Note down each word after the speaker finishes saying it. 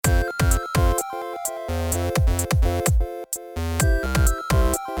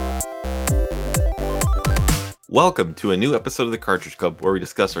Welcome to a new episode of the Cartridge Club where we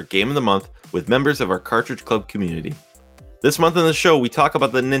discuss our game of the month with members of our Cartridge Club community. This month on the show, we talk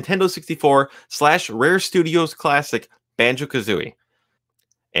about the Nintendo 64/Rare Studios classic, Banjo-Kazooie.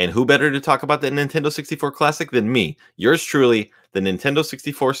 And who better to talk about the Nintendo 64 classic than me, yours truly, the Nintendo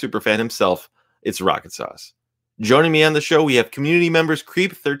 64 superfan himself, it's Rocket Sauce. Joining me on the show, we have community members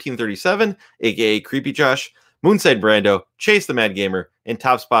Creep1337, aka Creepy Josh, Moonside Brando, Chase the Mad Gamer, and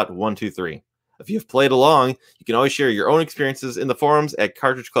TopSpot123. If you've played along, you can always share your own experiences in the forums at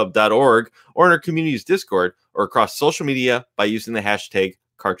cartridgeclub.org or in our community's Discord or across social media by using the hashtag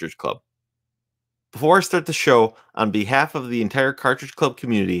Cartridge Club. Before I start the show, on behalf of the entire Cartridge Club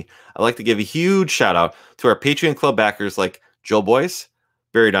community, I'd like to give a huge shout out to our Patreon Club backers like Joe Boyce,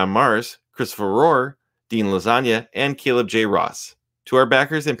 Buried on Mars, Christopher Rohr, Dean Lasagna, and Caleb J. Ross. To our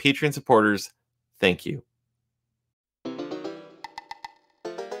backers and Patreon supporters, thank you.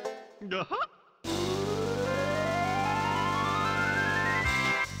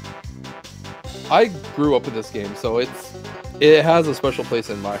 I grew up with this game, so it has a special place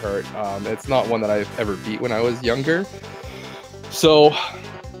in my heart. It's not one that I've ever beat when I was younger, so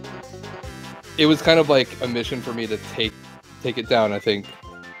it was kind of like a mission for me to take it down. I think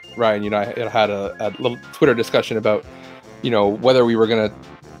Ryan, you know, I had a little Twitter discussion about, you know, whether we were gonna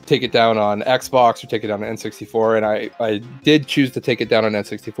take it down on Xbox or take it down on N64, and I did choose to take it down on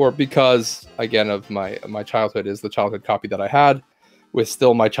N64 because, again, of my childhood is the childhood copy that I had with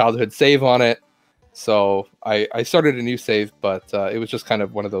still my childhood save on it. So I started a new save, but it was just kind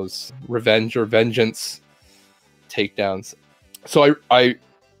of one of those revenge or vengeance takedowns. So I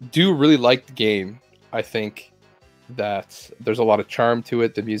do really like the game. I think that there's a lot of charm to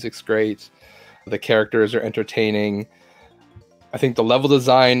it. The music's great. The characters are entertaining. I think the level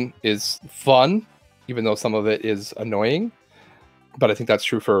design is fun, even though some of it is annoying. But I think that's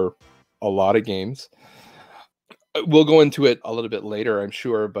true for a lot of games. We'll go into it a little bit later, I'm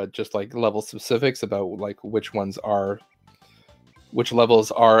sure, but just like level specifics about like which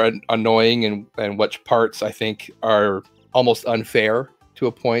levels are annoying and which parts I think are almost unfair to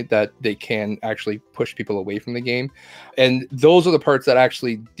a point that they can actually push people away from the game. And those are the parts that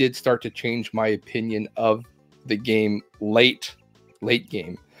actually did start to change my opinion of the game late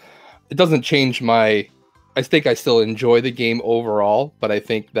game. It doesn't change I think I still enjoy the game overall, but I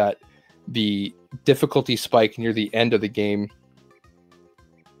think that the difficulty spike near the end of the game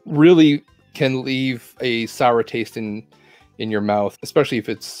really can leave a sour taste in your mouth, especially if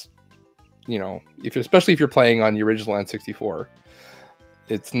it's, you know, especially if you're playing on the original N64.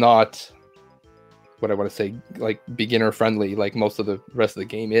 It's not what I want to say, like beginner friendly, like most of the rest of the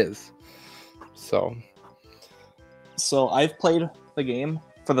game is. So I've played the game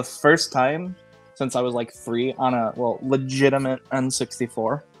for the first time since I was like 3 on a legitimate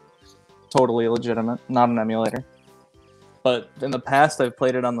N64. Totally legitimate, not an emulator. But in the past, I've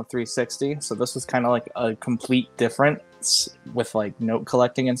played it on the 360, so this was kind of like a complete difference with like note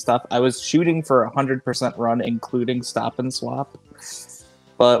collecting and stuff. I was shooting for 100% run, including stop and swap.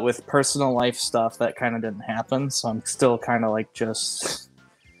 But with personal life stuff, that kind of didn't happen, so I'm still kind of like just...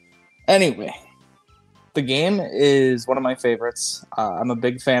 Anyway, the game is one of my favorites. I'm a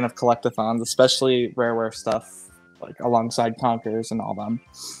big fan of collectathons, especially Rareware stuff, like alongside Conkers and all them.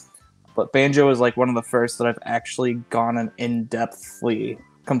 But Banjo is like one of the first that I've actually gone and in-depthly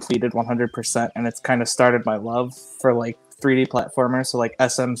completed 100%, and it's kind of started my love for like 3D platformers. So like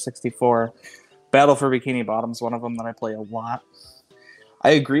SM64, Battle for Bikini Bottom's one of them that I play a lot.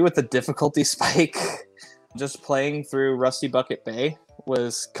 I agree with the difficulty spike. Just playing through Rusty Bucket Bay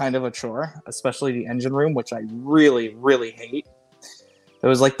was kind of a chore, especially the engine room, which I really, really hate. It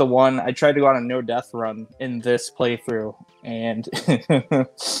was like the one I tried to go on a no-death run in this playthrough, and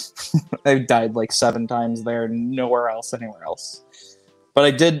I died like 7 times there, anywhere else. But I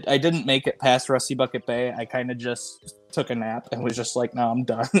didn't make it past Rusty Bucket Bay. I kind of just took a nap and was just like, no, I'm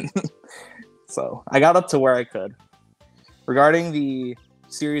done. So I got up to where I could. Regarding the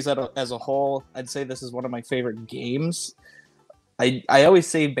series as a whole, I'd say this is one of my favorite games. I always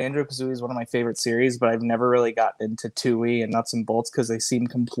say Banjo-Kazooie is one of my favorite series, but I've never really got into Tooie and Nuts and Bolts because they seem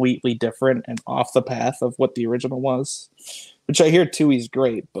completely different and off the path of what the original was. Which I hear Tooie's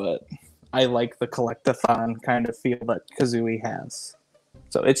great, but I like the collectathon kind of feel that Kazooie has.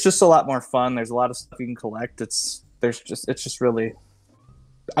 So it's just a lot more fun. There's a lot of stuff you can collect. It's just really,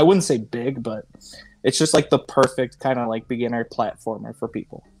 I wouldn't say big, but it's just like the perfect kind of like beginner platformer for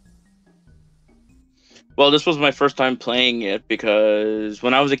people. Well, this was my first time playing it because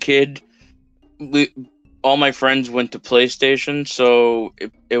when I was a kid, all my friends went to PlayStation, so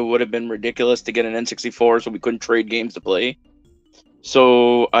it would have been ridiculous to get an N64, so we couldn't trade games to play.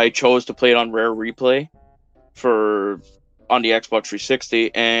 So I chose to play it on Rare Replay. for on the Xbox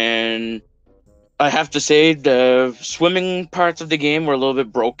 360, and I have to say the swimming parts of the game were a little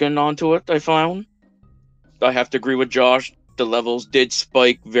bit broken onto it. I found. I have to agree with Josh. The levels did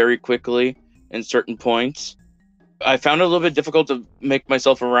spike very quickly in certain points. I found it a little bit difficult to make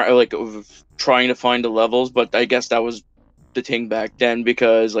myself around, like of trying to find the levels, but I guess that was the thing back then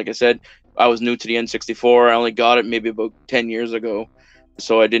because, like I said, I was new to the N64. I only got it maybe about 10 years ago,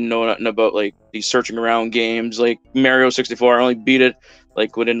 so I didn't know nothing about like these searching around games. Like Mario 64, I only beat it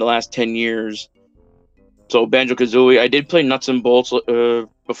like within the last 10 years. So Banjo-Kazooie, I did play Nuts and Bolts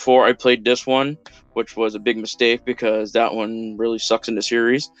before I played this one, which was a big mistake because that one really sucks in the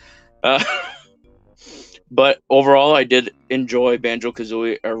series. But overall, I did enjoy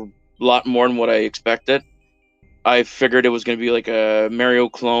Banjo-Kazooie a lot more than what I expected. I figured it was going to be like a Mario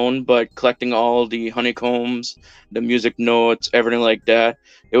clone, but collecting all the honeycombs, the music notes, everything like that,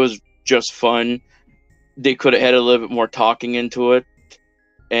 it was just fun. They could have had a little bit more talking into it.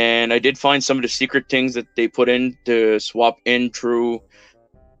 And I did find some of the secret things that they put in to swap in through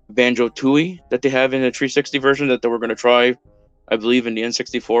Banjo-Tooie that they have in the 360 version that they were going to try, I believe, in the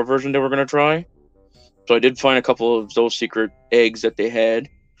N64 version they were going to try. So I did find a couple of those secret eggs that they had.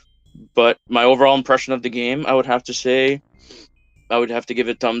 But my overall impression of the game, I would have to say, I would have to give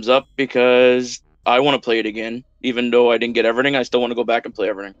it thumbs up because I want to play it again. Even though I didn't get everything, I still want to go back and play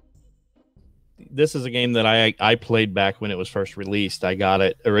everything. This is a game that I played back when it was first released. I got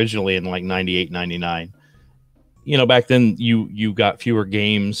it originally in like 98, 99. You know, back then you got fewer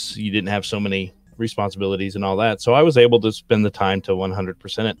games. You didn't have so many responsibilities and all that. So I was able to spend the time to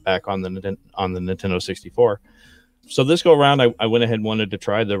 100% it back on the Nintendo 64. So this go around, I went ahead and wanted to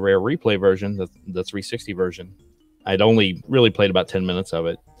try the Rare Replay version, the 360 version. I'd only really played about 10 minutes of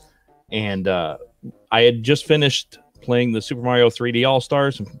it. And I had just finished playing the Super Mario 3D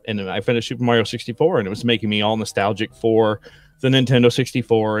All-Stars, and then I finished Super Mario 64, and it was making me all nostalgic for the Nintendo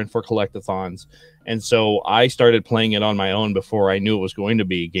 64 and for collectathons. And so I started playing it on my own before I knew it was going to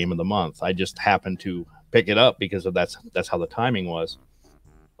be Game of the Month. I just happened to pick it up because of that's how the timing was.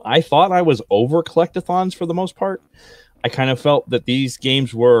 I thought I was over collectathons for the most part. I kind of felt that these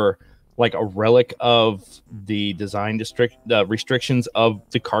games were like a relic of the design restrictions of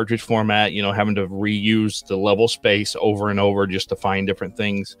the cartridge format, you know, having to reuse the level space over and over just to find different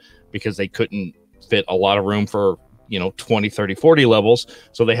things because they couldn't fit a lot of room for, 20, 30, 40 levels.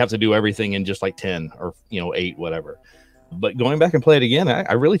 So they have to do everything in just like 10 or, 8, whatever. But going back and play it again,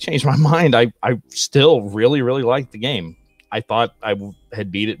 I really changed my mind. I still really, really liked the game. I thought I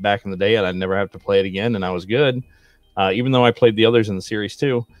had beat it back in the day and I'd never have to play it again, and I was good. Even though I played the others in the series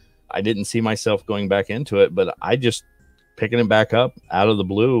too, I didn't see myself going back into it, but I just picking it back up out of the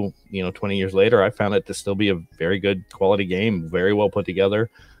blue, 20 years later, I found it to still be a very good quality game, very well put together.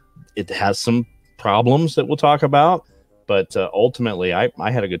 It has some problems that we'll talk about, but ultimately I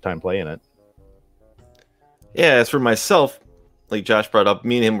had a good time playing it. Yeah, as for myself, like Josh brought up,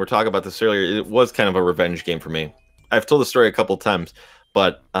 me and him were talking about this earlier, it was kind of a revenge game for me. I've told the story a couple times,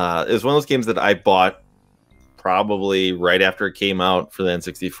 but it was one of those games that I bought probably right after it came out for the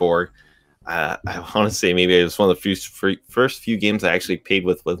N64. I want to say maybe it was one of the first few games I actually paid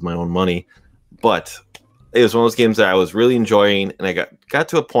with my own money, but it was one of those games that I was really enjoying, and I got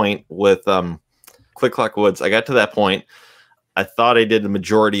to a point with Click Clock Woods. I got to that point. I thought I did the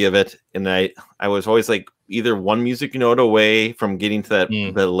majority of it, and I was always like either one music note away from getting to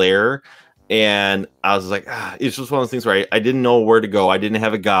that lair, and I was like, it's just one of those things where I didn't know where to go. I didn't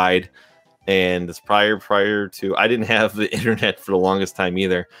have a guide. And it's prior to, I didn't have the internet for the longest time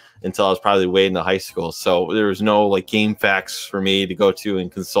either until I was probably way into high school. So there was no like game facts for me to go to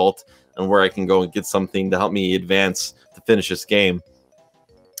and consult on where I can go and get something to help me advance to finish this game.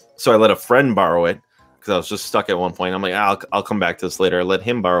 So I let a friend borrow it because I was just stuck at one point. I'm like, I'll come back to this later. I let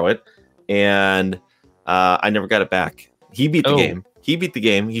him borrow it, and I never got it back. He beat the game. He beat the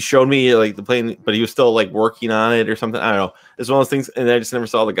game. He showed me like the playing, but he was still like working on it or something. I don't know. It's one of those things, and I just never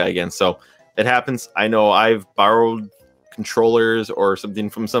saw the guy again. So it happens. I know I've borrowed controllers or something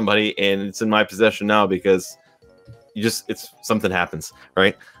from somebody, and it's in my possession now because it's something happens,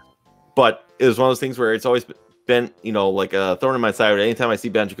 right? But it was one of those things where it's always been, like a thorn in my side. Anytime I see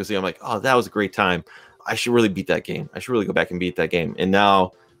Banjo-Kazooie, I'm like, oh, that was a great time. I should really beat that game. I should really go back and beat that game. And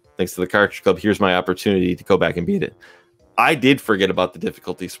now, thanks to the Cartridge Club, here's my opportunity to go back and beat it. I did forget about the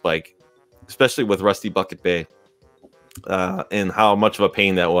difficulty spike, especially with Rusty Bucket Bay, and how much of a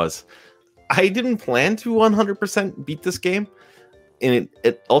pain that was. I didn't plan to 100% beat this game, and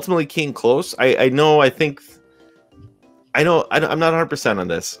it ultimately came close. I'm not 100% on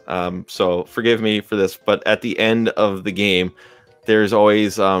this, so forgive me for this. But at the end of the game, there's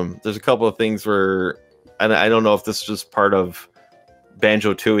always there's a couple of things where and I don't know if this is just part of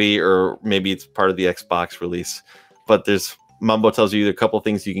Banjo-Tooie or maybe it's part of the Xbox release, but there's Mumbo tells you a couple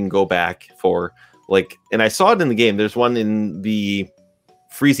things you can go back for, like, and I saw it in the game. There's one in the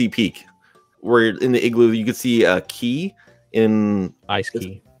Freezy Peak where in the igloo you could see a key in Ice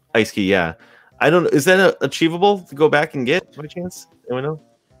Key. Ice Key. Yeah, I don't know. Is that achievable to go back and get by chance? Anyone know?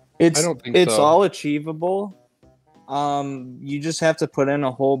 It's I don't think it's so. all achievable. You just have to put in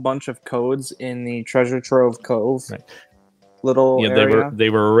a whole bunch of codes in the Treasure Trove Cove Right. little Yeah, area. they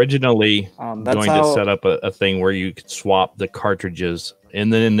were originally That's going how to set up a thing where you could swap the cartridges in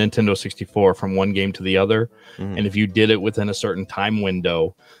the Nintendo 64 from one game to the other. Mhm. And if you did it within a certain time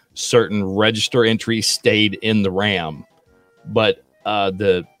window, certain register entries stayed in the RAM. But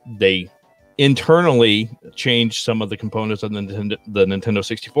they internally changed some of the components of the Nintendo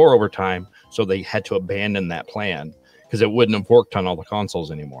 64 over time, so they had to abandon that plan because it wouldn't have worked on all the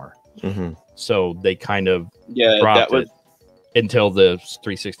consoles anymore. Mhm. So they kind of Yeah, dropped that was it until the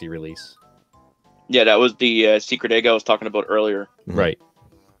 360 release. that was the secret egg I was talking about earlier. Mhm. Right.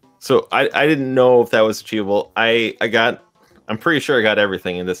 So I didn't know if that was achievable. I'm pretty sure I got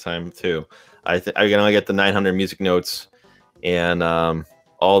everything in this time too. I can only get the 900 music notes and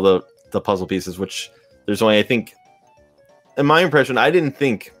all the puzzle pieces, which there's only, I think, in my impression, I didn't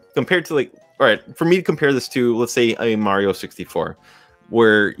think compared to, like, all right, for me to compare this to, let's say, a Mario 64,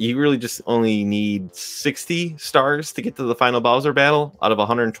 where you really just only need 60 stars to get to the final Bowser battle out of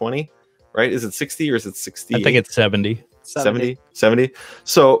 120, right? Is it 60 or is it 60? I think it's 70. 70.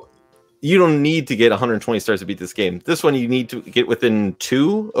 So you don't need to get 120 stars to beat this game. This one you need to get within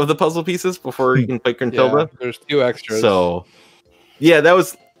 2 of the puzzle pieces before you can play Gruntilda. Yeah, there's 2 extras. So yeah, that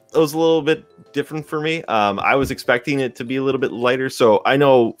was a little bit different for me. I was expecting it to be a little bit lighter. So I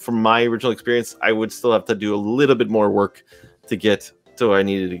know from my original experience, I would still have to do a little bit more work to get to where I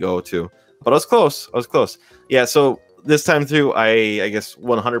needed to go to. But I was close. Yeah, so this time through, I guess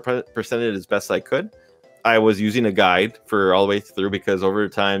 100% it as best I could. I was using a guide for all the way through because over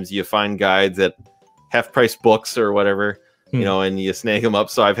times you find guides at half-price books or whatever, you know, and you snag them up.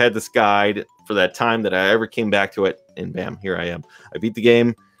 So I've had this guide for that time that I ever came back to it, and bam, here I am. I beat the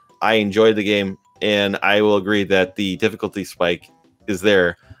game. I enjoyed the game, and I will agree that the difficulty spike is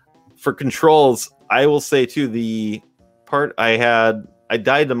there. For controls, I will say too, the part I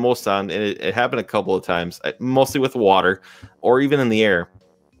died the most on, and it happened a couple of times, mostly with water or even in the air.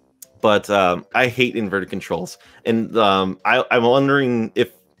 But I hate inverted controls, and I'm wondering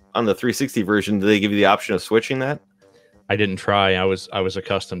if on the 360 version, do they give you the option of switching that? I didn't try. I was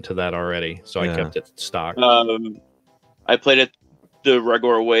accustomed to that already, so Yeah. I kept it stock. I played it the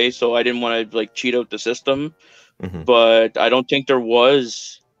regular way, so I didn't want to like cheat out the system. Mhm. But I don't think there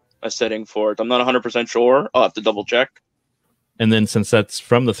was a setting for it. I'm not 100% sure. I'll have to double check. And then since that's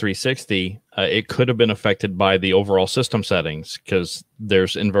from the 360, it could have been affected by the overall system settings because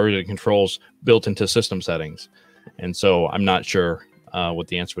there's inverted controls built into system settings. And so I'm not sure what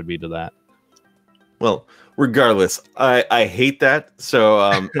the answer would be to that. Well, regardless, I hate that. So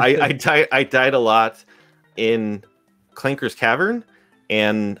I died a lot in Clanker's Cavern,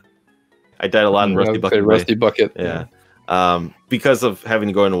 and I died a lot in Rusty Bucket. Rusty Bucket. Yeah. Because of having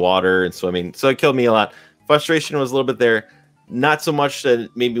to go in water and swimming. So it killed me a lot. Frustration was a little bit there. Not so much that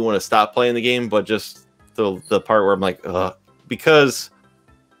it made me want to stop playing the game, but just the part where I'm like, because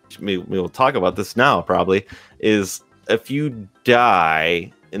we will talk about this now probably, is if you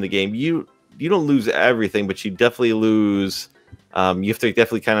die in the game, you don't lose everything, but you definitely lose. You have to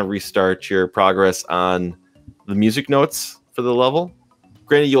definitely kind of restart your progress on the music notes for the level.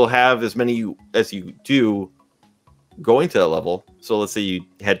 Granted, you'll have as many as you do going to that level. So let's say you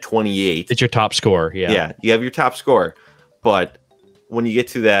had 28. It's your top score. Yeah, you have your top score. But when you get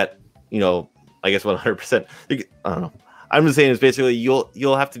to that, I guess 100%, I don't know. I'm just saying is basically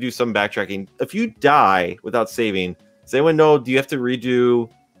you'll have to do some backtracking. If you die without saving, does anyone know, do you have to redo,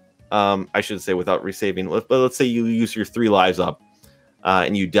 I should say without resaving, but let's say you use your 3 lives up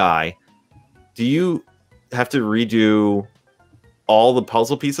and you die. Do you have to redo all the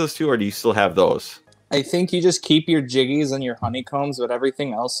puzzle pieces too, or do you still have those? I think you just keep your jiggies and your honeycombs, but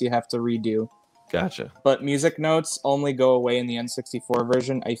everything else you have to redo. Gotcha. But music notes only go away in the N64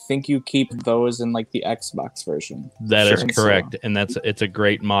 version. I think you keep those in like the Xbox version. That is Sure. correct. And it's a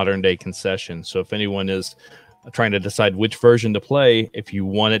great modern day concession. So if anyone is trying to decide which version to play, if you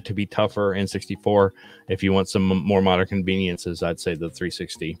want it to be tougher in 64, if you want some more modern conveniences, I'd say the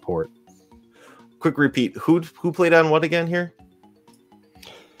 360 port. Quick repeat. Who played on what again here?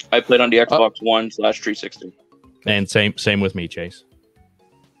 I played on the Xbox One /360. And same with me, Chase.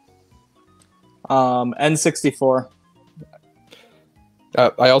 N64.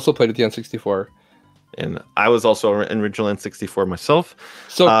 I also played at the N64. And I was also an original N64 myself.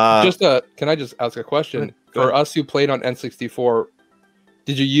 So, Uh, can I just ask a question? Go For ahead. us who played on N64,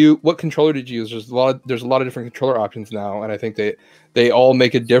 what controller did you use? There's a lot of different controller options now, and I think they all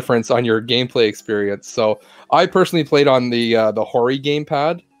make a difference on your gameplay experience. So, I personally played on the Hori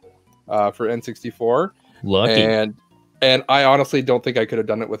gamepad for N64, Lucky. and I honestly don't think I could have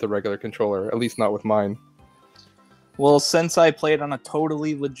done it with a regular controller, at least not with mine. Well, since I played on a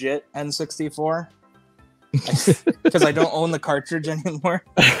totally legit N64, because I don't own the cartridge anymore,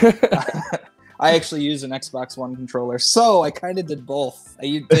 I actually use an Xbox One controller, so I kind of did both.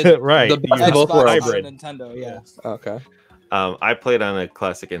 I did Right. The You're both Xbox were and hybrid. Nintendo, yeah. Okay. I played on a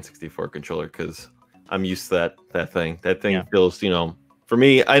classic N64 controller because I'm used to that thing. That thing Yeah. feels, for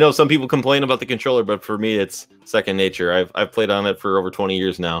me, I know some people complain about the controller, but for me, it's second nature. I've played on it for over 20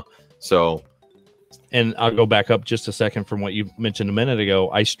 years now. So, And I'll go back up just a second from what you mentioned a minute ago.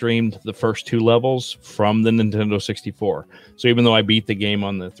 I streamed the first 2 levels from the Nintendo 64. So even though I beat the game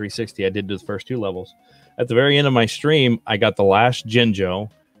on the 360, I did the first 2 levels. At the very end of my stream, I got the last Jinjo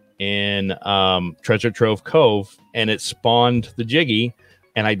in Treasure Trove Cove, and it spawned the Jiggy,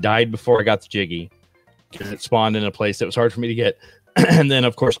 and I died before I got the Jiggy because it spawned in a place that was hard for me to get. And then,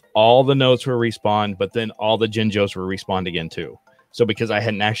 of course, all the notes were respawned, but then all the Jinjos were respawned again too. So because I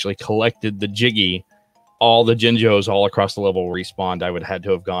hadn't actually collected the Jiggy, all the Jinjos all across the level respawned. I would have had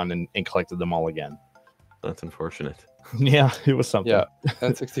to have gone and collected them all again. that's unfortunate. Yeah, it was something. Yeah,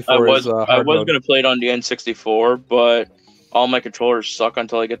 N64 I was is I hard was mode. gonna play it on the N64, but all my controllers suck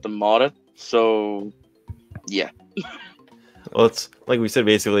until I get them modded. So yeah, Well, it's like we said,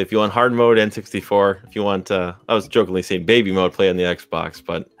 basically, if you want hard mode N64, if you want, I was jokingly saying baby mode, play on the Xbox,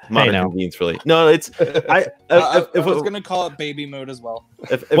 but modern now. convenience really. No, it's I if was going to call it baby mode as well.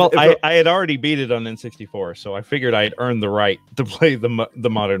 Well, I had already beat it on N64, so I figured I'd earned the right to play the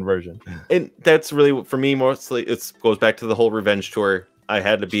modern version. and that's really for me mostly. It goes back to the whole revenge tour. I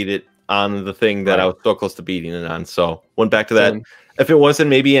had to beat it on the thing that I was so close to beating it on. So went back to that. Same. If it wasn't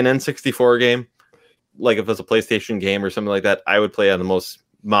maybe an N64 game, like if it was a PlayStation game or something like that, I would play on the most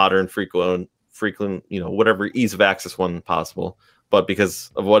modern, frequent, whatever ease of access one possible. But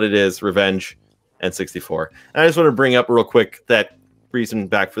because of what it is, revenge and 64. And I just want to bring up real quick that reason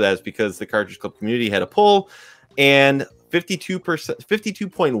back for that is because the Cartridge Club community had a poll, and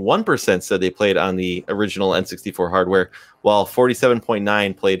 52.1% said they played on the original N64 hardware, while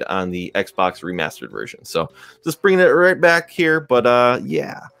 47.9% played on the Xbox remastered version. So just bringing it right back here, but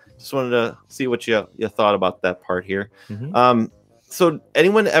yeah. Just wanted to see what you thought about that part here. Mhm. So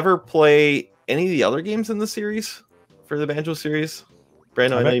anyone ever play any of the other games in the series for the Banjo series?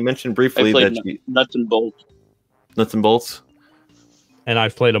 Brandon, I know you mentioned I briefly played that Nuts and Bolts. Nuts and Bolts. And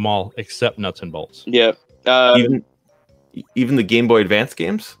I've played them all except Nuts and Bolts. Yeah. Even the Game Boy Advance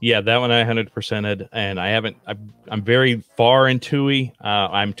games. Yeah, that one I 100%ed, and I haven't. I'm very far in Tui.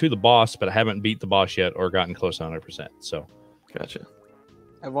 I'm to the boss, but I haven't beat the boss yet or gotten close to 100%. So, Gotcha.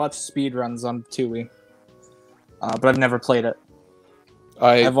 I've watched speedruns on Tui, but I've never played it.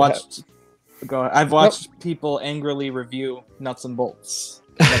 I've watched people angrily review Nuts and Bolts.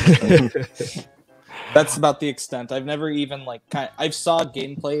 That's about the extent. I've never even I've saw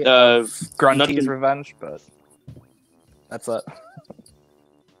gameplay of Grunty's Revenge, but that's it.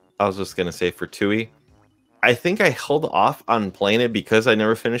 I was just gonna say for Tui, I think I held off on playing it because I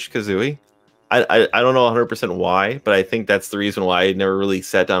never finished Kazooie. I don't know 100% why, but I think that's the reason why I never really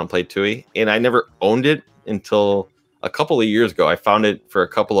sat down and played Tui. And I never owned it until a couple of years ago. I found it for a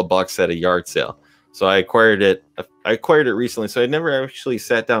couple of bucks at a yard sale. So I acquired it. Recently, so I never actually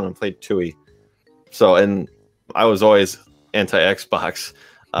sat down and played Tui. So, and I was always anti-Xbox.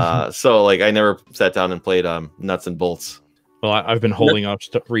 So I never sat down and played Nuts and Bolts. well, I've been holding off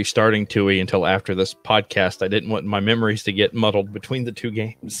restarting Tui until after this podcast. I didn't want my memories to get muddled between the two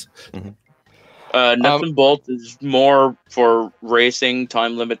games. Nuts and Bolts is more for racing,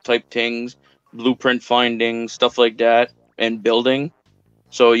 time limit type things, blueprint finding, stuff like that, and building.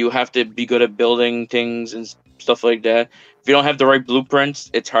 So you have to be good at building things and stuff like that. If you don't have the right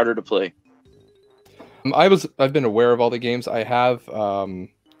blueprints, it's harder to play. I've been aware of all the games. I have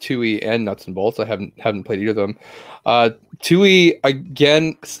Tui and Nuts and Bolts. I haven't played either of them. Tui,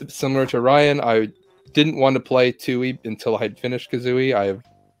 again, similar to Ryan, I didn't want to play Tui until I had finished Kazooie. I have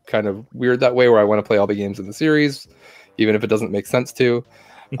kind of weird that way where I want to play all the games in the series, even if it doesn't make sense to,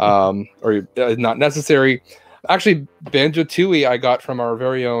 or not necessary. Actually, Banjo-Tooie I got from our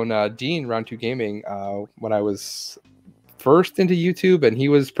very own Dean, Round 2 Gaming, when I was first into YouTube, and he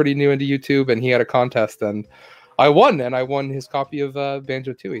was pretty new into YouTube, and he had a contest, and I won his copy of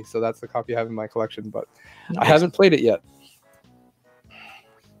Banjo-Tooie, so that's the copy I have in my collection, but I haven't played it yet.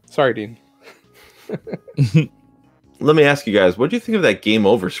 Sorry, Dean. Let me ask you guys, what do you think of that game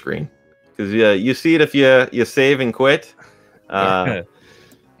over screen? Because you see it if you save and quit. It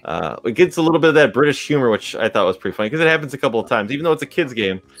gets a little bit of that British humor, which I thought was pretty funny because it happens a couple of times. Even though it's a kid's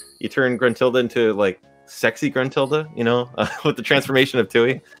game, you turn Gruntilda into like sexy Gruntilda, with the transformation of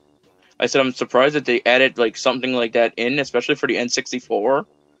Tui. I said I'm surprised that they added like something like that in, especially for the N64.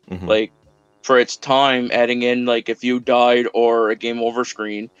 Mhm. Like for its time, adding in like if you died or a game over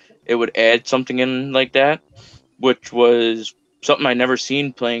screen, it would add something in like that, which was something I never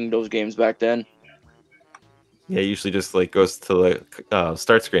seen playing those games back then. Yeah, it usually just like goes to the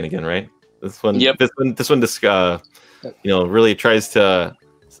start screen again, right? This one, Yep. This one just really tries to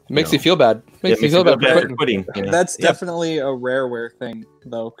Makes you feel bad. Makes yeah, you feel bad for for quitting. quitting. That's Yeah. definitely a rareware thing,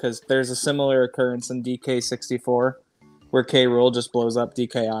 though, because there's a similar occurrence in DK64 where K. Rool just blows up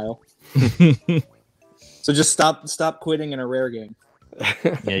DK Isle. So just stop quitting in a rare game.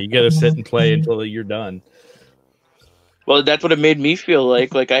 Yeah, you got to sit and play until you're done. Well, that's what it made me feel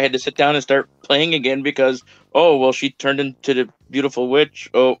like. Like I had to sit down and start playing again because, oh, well, she turned into the beautiful witch.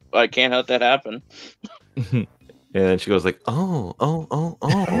 Oh, I can't let that happen. And then she goes like, oh.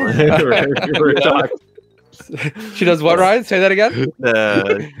 She does what, Ryan? Say that again?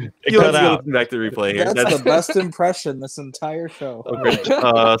 You'll cut have to out. listen back to the replay here. That's the best impression this entire show.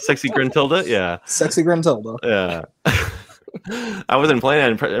 Sexy Gruntilda, yeah. Sexy Gruntilda. Yeah. I wasn't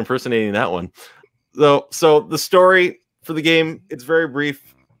planning on impersonating that one. So the story for the game, it's very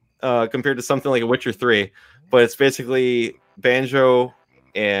brief compared to something like a Witcher 3, but it's basically Banjo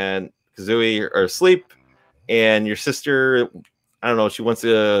and Kazooie are asleep, and your sister, I don't know, she wants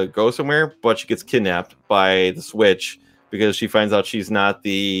to go somewhere, but she gets kidnapped by this witch because she finds out she's not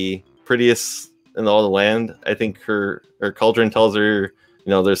the prettiest in all the land. I think her cauldron tells her,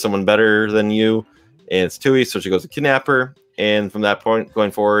 there's someone better than you, and it's Tui, so she goes to kidnap her. And from that point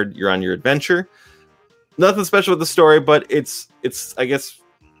going forward, you're on your adventure. Nothing special with the story, but it's I guess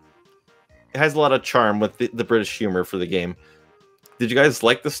it has a lot of charm with the British humor for the game. Did you guys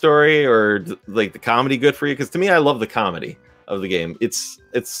like the story or like the comedy good for you? Because to me, I love the comedy of the game. It's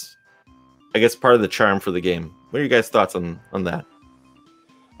I guess part of the charm for the game. What are you guys' thoughts on that?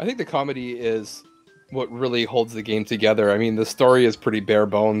 I think the comedy is what really holds the game together. I mean, the story is pretty bare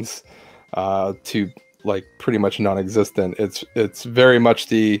bones to like pretty much non-existent. It's very much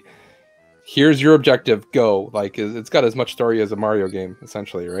the here's your objective, go. Like it's got as much story as a Mario game,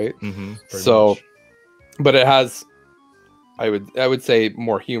 essentially, right? Mm-hmm, So, but it has, I would say,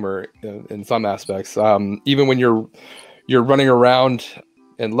 more humor in some aspects. Even when you're running around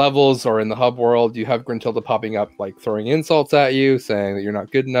in levels or in the hub world, you have Gruntilda popping up, like throwing insults at you, saying that you're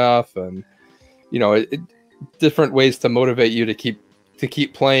not good enough, and different ways to motivate you to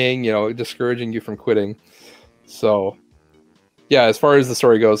keep playing. Discouraging you from quitting. So, yeah, as far as the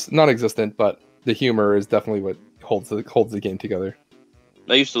story goes, non-existent, but the humor is definitely what holds the game together.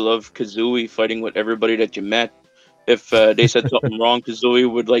 I used to love Kazooie fighting with everybody that you met. If they said something wrong,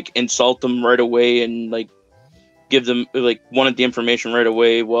 Kazooie would like insult them right away and like give them like wanted the information right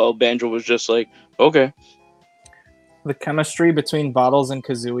away, while Banjo was just like, okay. The chemistry between Bottles and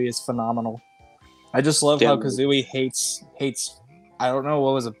Kazooie is phenomenal. I just love how Damn. Kazooie hates. I don't know,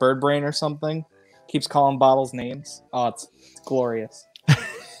 what was it, Bird Brain or something? Keeps calling Bottles names. Oh, it's glorious.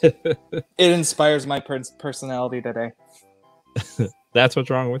 It inspires my personality today. That's what's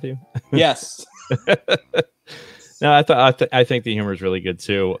wrong with you. Yes. No, I think the humor is really good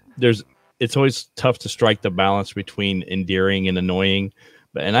too. It's always tough to strike the balance between endearing and annoying,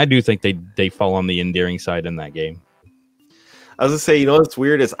 and I do think they fall on the endearing side in that game. I was gonna say, what's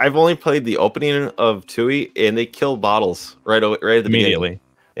weird is I've only played the opening of Tui, and they kill Bottles right at the Immediately. beginning.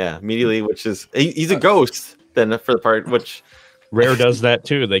 Yeah, immediately, which is he's a ghost. Then for the part which Rare does that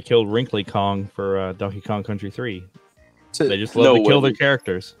too. They killed Wrinkly Kong for Donkey Kong Country 3. They just love to kill their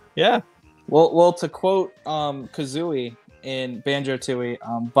characters. Yeah. Well, to quote Kazooie in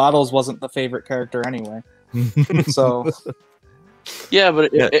Banjo-Tooie, Bottles wasn't the favorite character anyway. So Yeah,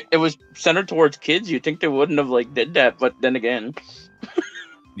 but it was centered towards kids. You'd think they wouldn't have like did that, but then again,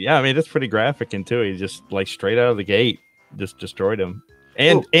 Yeah, I mean it's pretty graphic in too. He just like straight out of the gate just destroyed him.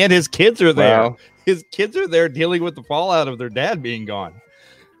 And his kids are there. Wow. His kids are there dealing with the fallout of their dad being gone.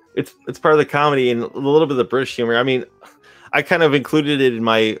 it's part of the comedy and a little bit of the British humor. I mean, I kind of included it in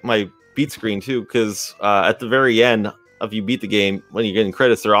my beat screen too, because at the very end of you beat the game, when you're getting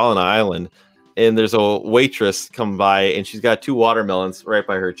credits, they're all on an island, and there's a waitress come by, and she's got 2 watermelons right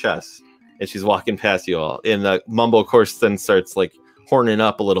by her chest, and she's walking past you all. And Mumbo, of course, then starts like horning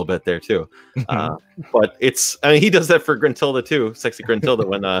up a little bit there too. But he does that for Gruntilda too, sexy Gruntilda,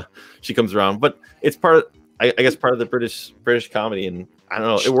 when she comes around. But it's part of, I guess part of the British comedy, and I don't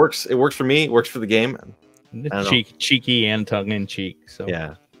know. It works. It works for me. It works for the game. Cheeky and tongue in cheek. So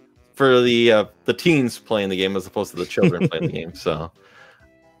yeah, for the teens playing the game as opposed to the children playing the game. So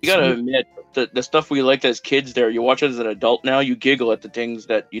you gotta admit the stuff we liked as kids. There, you watch it as an adult now. You giggle at the things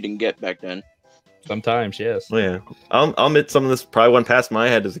that you didn't get back then. sometimes, yes. yeah, I'll admit some of this probably went past my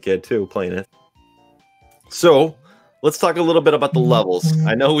head as a kid too, playing it. So let's talk a little bit about the levels.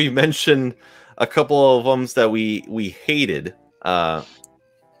 I know we mentioned a couple of them that we hated, but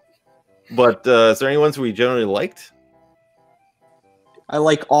is there any ones we generally liked? I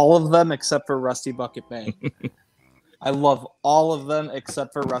like all of them except for Rusty Bucket Bay. I love all of them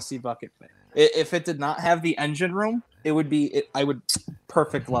except for Rusty Bucket Bay. If it did not have the engine room, it would be. I would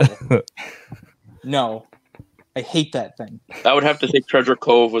perfect level. No, I hate that thing. I would have to say Treasure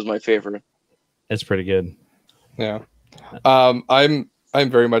Cove was my favorite. It's pretty good. Yeah. I'm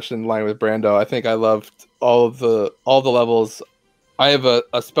very much in line with Brando. I think I loved all the levels. I have a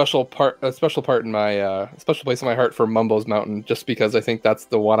special part in my special place in my heart for Mumbo's Mountain, just because I think that's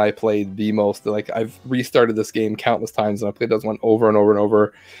the one I played the most. Like, I've restarted this game countless times and I played this one over and over and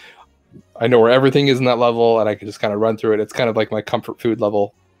over. I know where everything is in that level and I can just kind of run through it. It's kind of like my comfort food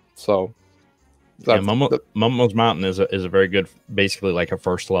level. So Mumbo's Mountain is a very good, basically like a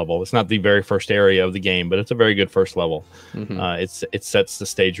first level. It's not the very first area of the game, but it's a very good first level. Mm-hmm. It sets the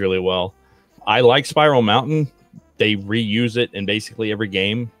stage really well. I like Spiral Mountain. They reuse it in basically every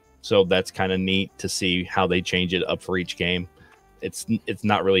game, so that's kind of neat to see how they change it up for each game. It's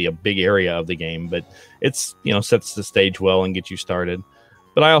not really a big area of the game, but it's, sets the stage well and gets you started.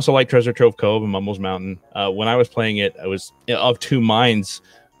 But I also like Treasure Trove Cove and Mumbo's Mountain. When I was playing it, I was of two minds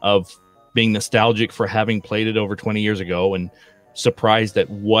of being nostalgic for having played it over 20 years ago and surprised at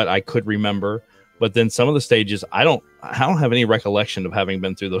what I could remember. But then some of the stages, I don't have any recollection of having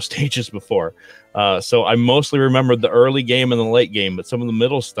been through those stages before. So I mostly remembered the early game and the late game, but some of the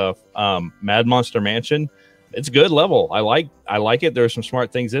middle stuff, Mad Monster Mansion, it's a good level. I like it. There are some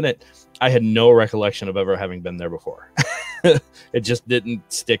smart things in it. I had no recollection of ever having been there before. It just didn't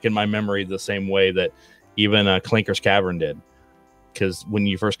stick in my memory the same way that even Clanker's Cavern did. Because when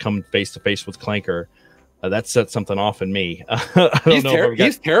you first come face to face with Clanker, that set something off in me.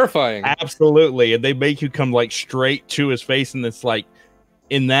 He's terrifying. Absolutely. And they make you come like straight to his face. And it's like,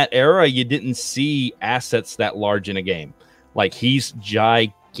 in that era, you didn't see assets that large in a game. Like, he's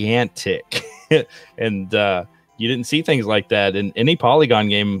gigantic. And you didn't see things like that in any Polygon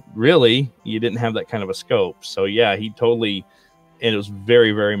game. Really, you didn't have that kind of a scope. So yeah, and it was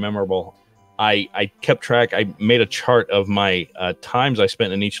very, very memorable. I kept track. I made a chart of my times I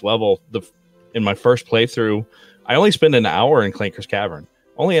spent in each level. In my first playthrough, I only spent an hour in Clanker's Cavern.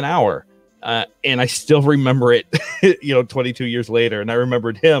 Only an hour. And I still remember it, 22 years later. And I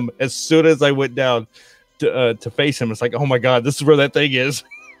remembered him as soon as I went down to face him. It's like, oh my God, this is where that thing is.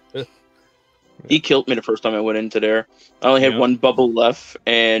 He killed me the first time I went into there. I only had one bubble left.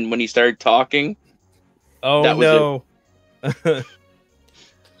 And when he started talking, oh that no.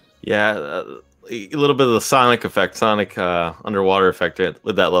 Yeah, a little bit of the Sonic underwater effect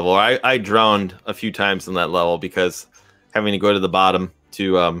with that level. I drowned a few times in that level because having to go to the bottom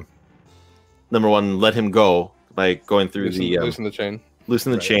to number one, let him go by going through loosen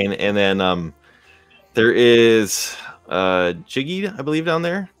the chain, and then there is Jiggy, I believe, down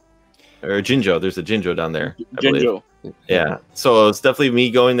there, or Jinjo. There's a Jinjo down there. Jinjo. Yeah, so it's definitely me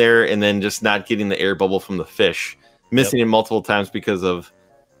going there and then just not getting the air bubble from the fish, missing it multiple times because of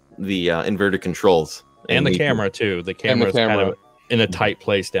the inverted controls and the camera too. The camera's kind of in a tight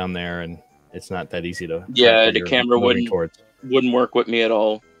place down there, and it's not that easy to. Yeah, the camera wouldn't work with me at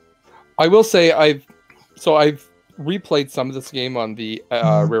all. I will say I've replayed some of this game on the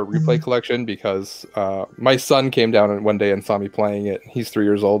Rare Replay collection because my son came down one day and saw me playing it. He's 3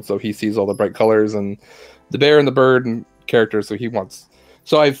 years old, so he sees all the bright colors and the bear and the bird and characters. So he wants.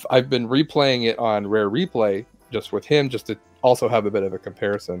 So I've been replaying it on Rare Replay just with him, just to also have a bit of a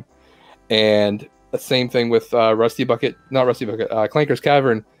comparison. And the same thing with Clanker's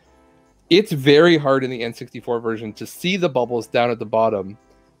Cavern. It's very hard in the N64 version to see the bubbles down at the bottom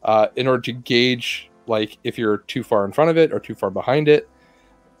in order to gauge like if you're too far in front of it or too far behind it.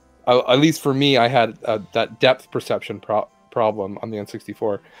 At least for me, I had that depth perception problem on the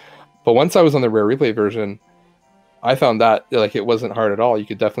N64. But once I was on the Rare Replay version, I found that like it wasn't hard at all. You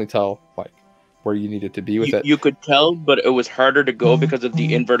could definitely tell like where you needed to be with it. You could tell, but it was harder to go because of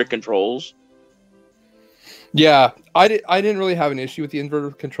the inverted controls. Yeah, I didn't really have an issue with the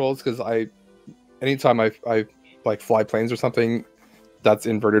inverted controls because anytime I like fly planes or something, that's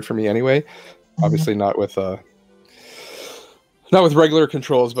inverted for me anyway. Obviously not with Not with regular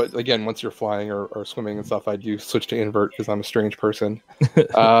controls, but again, once you're flying or swimming and stuff, I do switch to invert because I'm a strange person.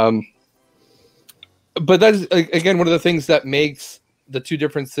 But that's again one of the things that makes the two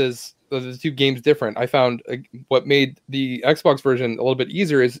differences, the two games different. I found what made the Xbox version a little bit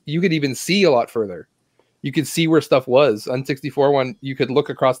easier is you could even see a lot further. You could see where stuff was. On 64 one, you could look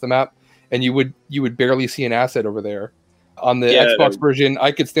across the map and you would barely see an asset over there. On the Xbox version,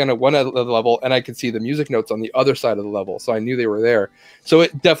 I could stand at one end of the level and I could see the music notes on the other side of the level, so I knew they were there. So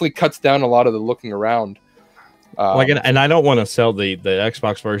it definitely cuts down a lot of the looking around. And I don't want to sell the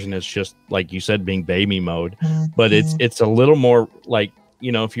Xbox version as just like you said, being baby mode, but it's a little more like,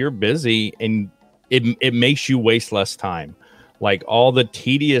 you know, if you're busy and it makes you waste less time. Like all the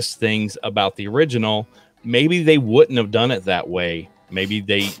tedious things about the original, maybe they wouldn't have done it that way. Maybe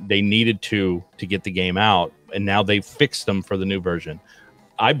they needed to get the game out, and now they've fixed them for the new version.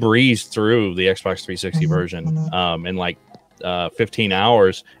 I breezed through the Xbox 360 version in like 15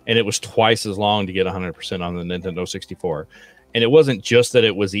 hours, and it was twice as long to get 100% on the Nintendo 64. And it wasn't just that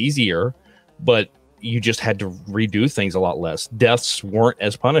it was easier, but you just had to redo things a lot less. Deaths weren't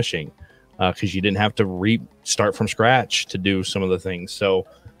as punishing because you didn't have to restart from scratch to do some of the things. So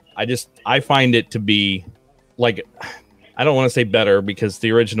I find it to be like, I don't want to say better because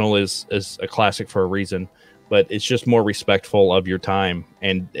the original is a classic for a reason, but it's just more respectful of your time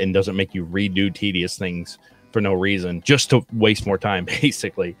and doesn't make you redo tedious things for no reason, just to waste more time,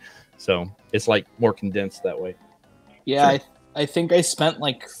 basically. So it's like more condensed that way. Yeah, sure. I think I spent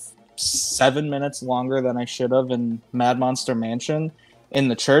like 7 minutes longer than I should have in Mad Monster Mansion in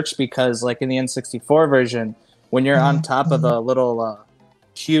the church, because like in the N64 version, when you're on top of the little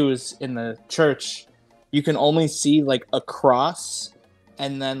pews in the church, you can only see like a cross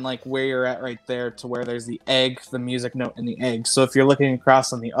and then like where you're at right there to where there's the egg, the music note, and the egg. So if you're looking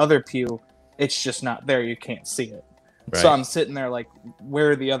across on the other pew, it's just not there. You can't see it. Right. So I'm sitting there like,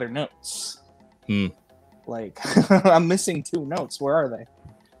 where are the other notes? Like, I'm missing 2 notes. Where are they?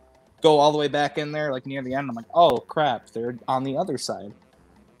 Go all the way back in there, like near the end. I'm like, oh crap, they're on the other side.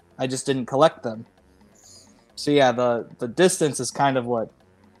 I just didn't collect them. So yeah, the distance is kind of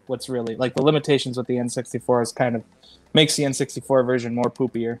what's really like the limitations with the N64 is kind of makes the N64 version more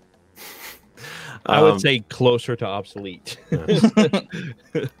poopier. I would say closer to obsolete.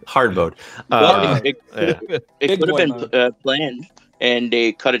 Hard mode. It could have been planned, and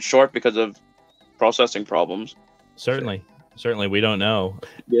they cut it short because of processing problems. Certainly, we don't know.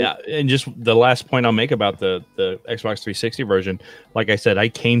 Yeah, and just the last point I'll make about the Xbox 360 version, like I said, I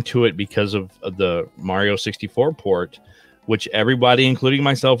came to it because of the Mario 64 port, which everybody, including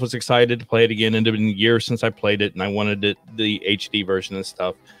myself, was excited to play it again. It had been years since I played it, and I wanted the HD version and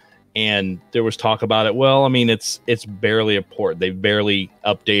stuff. And there was talk about it. Well, I mean, it's barely a port. They barely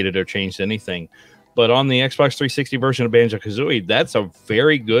updated or changed anything. But on the Xbox 360 version of Banjo-Kazooie, that's a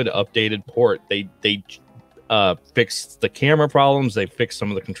very good updated port. They fixed the camera problems. They fixed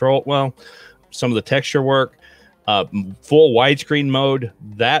some of the some of the texture work. Full widescreen mode.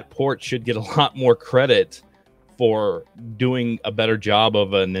 That port should get a lot more credit for doing a better job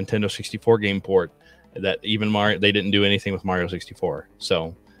of a Nintendo 64 game port. That even Mario, they didn't do anything with Mario 64.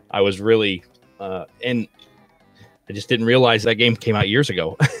 So I was really, and I just didn't realize that game came out years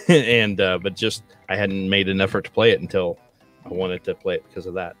ago, and but just I hadn't made an effort to play it until I wanted to play it because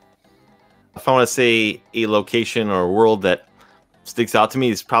of that. If I want to say a location or a world that sticks out to me,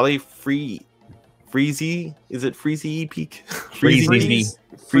 is probably Freezy. Is it Freezy Peak? Freezy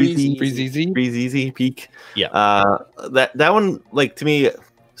Peak. Yeah. That one, like, to me,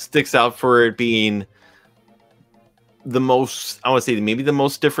 sticks out for it being the most, I want to say maybe the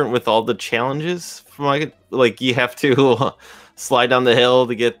most different with all the challenges. From like you have to slide down the hill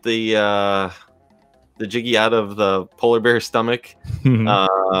to get the Jiggy out of the polar bear's stomach. You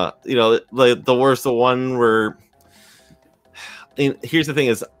know, the worst one where, and here's the thing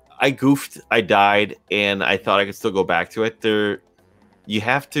is, I goofed, I died, and I thought I could still go back to it. You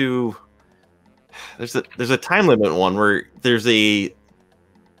have to. There's a time limit one where there's a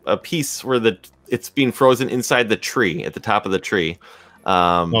piece where it's being frozen inside the tree at the top of the tree.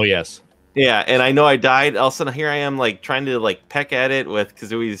 Oh yes. Yeah, and I know I died. All of a sudden, here I am, like trying to like peck at it with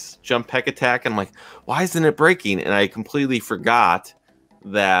Kazooie's jump peck attack. And I'm like, why isn't it breaking? And I completely forgot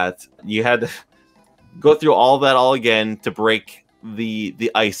that you had to go through all that all again to break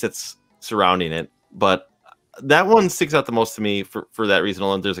the ice that's surrounding it. But that one sticks out the most to me for that reason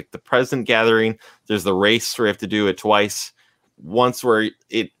alone. There's like the present gathering. There's the race where you have to do it twice. Once where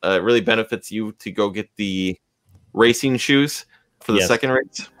it really benefits you to go get the racing shoes for the second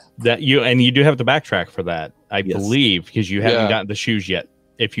race. That you do have to backtrack for that, I believe, because you haven't gotten the shoes yet.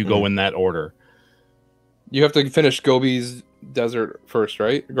 If you go in that order, you have to finish Gobi's Desert first,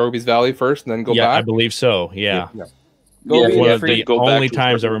 right? Gobi's Valley first, and then go yeah, I back. believe so. Yeah. Gobi, One and of Free- the go back only to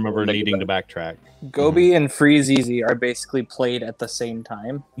times I where- remember make it needing to backtrack. Gobi and Freeze Easy are basically played at the same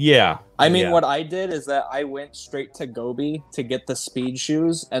time. Yeah. I mean, yeah. what I did is that I went straight to Gobi to get the speed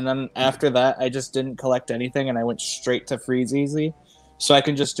shoes, and then after that, I just didn't collect anything, and I went straight to Freeze Easy. So I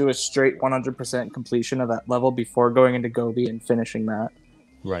can just do a straight 100% completion of that level before going into Gobi and finishing that.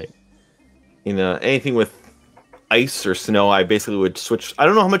 Right. You know, anything with ice or snow, I basically would switch. I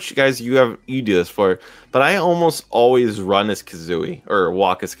don't know how much you do this for, but I almost always run as Kazooie or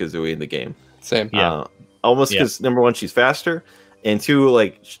walk as Kazooie in the game. Same. Yeah. Almost because number one, she's faster, and two,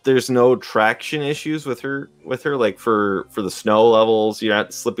 like there's no traction issues with her. Like for the snow levels, you're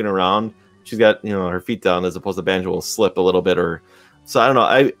not slipping around. She's got her feet down, as opposed to Banjo will slip a little bit. Or so I don't know.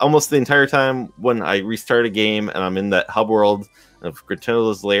 I almost the entire time when I restart a game and I'm in that hub world of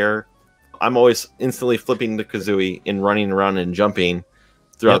Gruntilda's lair, I'm always instantly flipping to Kazooie and running around and jumping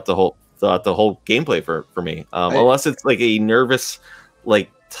throughout the whole gameplay for me. Unless it's like a nervous,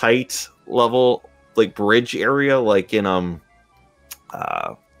 like tight level, like bridge area, like in the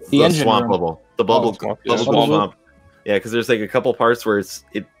engine swamp room. level, the bubble swamp, swamp. Yeah, because there's like a couple parts where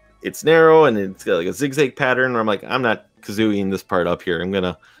it's narrow and it's got like a zigzag pattern. Where I'm like, I'm not Kazooieing this part up here. I'm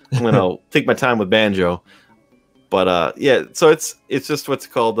gonna take my time with Banjo. But yeah, so it's just what's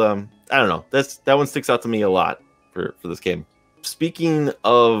called I don't know. That one sticks out to me a lot for this game. Speaking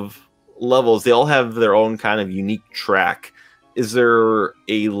of levels, they all have their own kind of unique track. Is there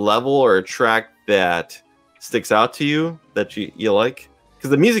a level or a track that sticks out to you that you like? Because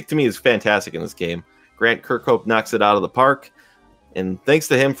the music to me is fantastic in this game. Grant Kirkhope knocks it out of the park, and thanks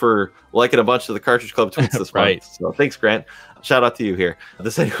to him for liking a bunch of the Cartridge Club tweets this Right. month. So thanks, Grant. Shout out to you here.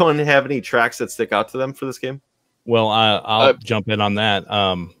 Does anyone have any tracks that stick out to them for this game? Well, I'll jump in on that.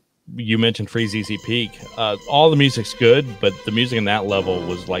 You mentioned Freeze Easy Peak. All the music's good, but the music in that level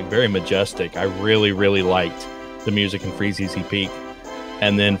was like very majestic. I really, really liked the music in Freeze Easy Peak.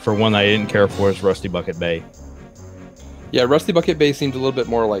 And then for one I didn't care for is Rusty Bucket Bay. Yeah, Rusty Bucket Bay seemed a little bit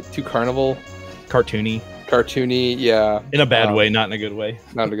more like too carnival, Cartoony. Yeah, In a bad way, not in a good way.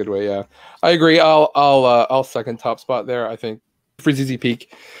 not in a good way. Yeah, I agree. I'll second top spot there. I think Freeze Easy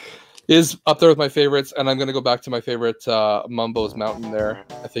Peak is up there with my favorites, and I'm going to go back to my favorite, Mumbo's Mountain there.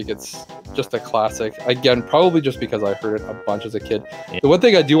 I think it's just a classic. Again, probably just because I heard it a bunch as a kid. Yeah. The one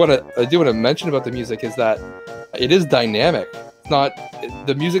thing I do want to mention about the music is that it is dynamic. It's not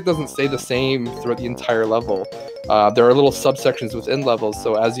the music doesn't stay the same throughout the entire level. There are little subsections within levels,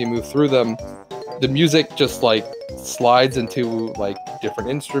 so as you move through them, the music just like slides into like different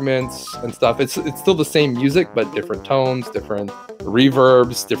instruments and stuff. It's still the same music, but different tones, different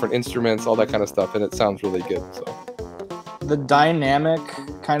reverbs, different instruments, all that kind of stuff, and it sounds really good. So The dynamic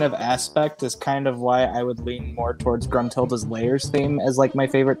kind of aspect is kind of why I would lean more towards Gruntilda's Layers theme as like my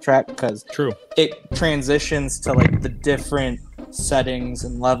favorite track, because True. it transitions to like the different settings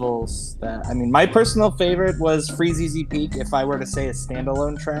and levels that my personal favorite was Freeze Easy Peak if I were to say a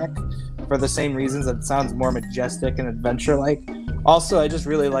standalone track, for the same reasons that it sounds more majestic and adventure like. Also, I just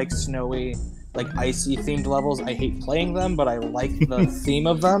really like snowy, like icy themed levels. I hate playing them, but I like the theme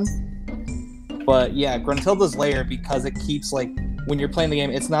of them. But yeah, Gruntilda's Lair, because it keeps like when you're playing the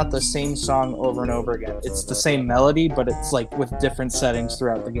game, it's not the same song over and over again. It's the same melody, but it's like with different settings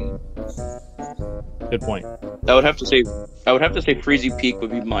throughout the game. Good point. I would have to say Freezy Peak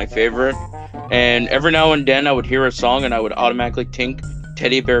would be my favorite. And every now and then I would hear a song and I would automatically think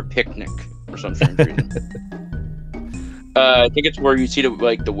Teddy Bear Picnic for some strange reason. I think it's where you see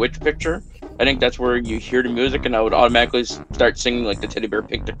the witch picture. I think that's where you hear the music and I would automatically start singing like the Teddy Bear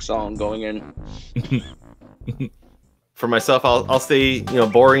Picnic song going in. For myself, I'll say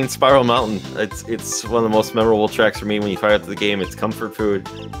boring Spiral Mountain. It's one of the most memorable tracks for me when you fire up the game. It's comfort food.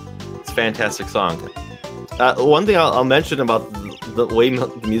 It's a fantastic song. One thing I'll mention about the way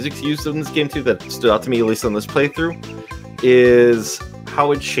the music's used in this game too that stood out to me, at least on this playthrough, is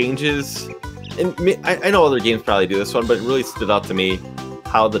how it changes. And I know other games probably do this one, but it really stood out to me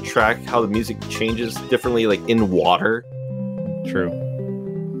how the music changes differently, like in water. True.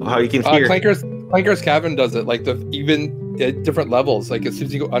 How you can hear. Clanker's Cavern does it, like even at different levels. Like as soon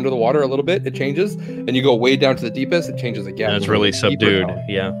as you go under the water a little bit, it changes, and you go way down to the deepest, it changes again. And it's really subdued.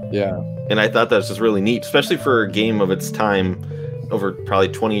 Yeah. And I thought that was just really neat, especially for a game of its time, over probably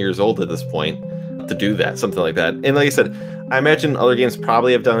 20 years old at this point, to do that, something like that. And like I said, I imagine other games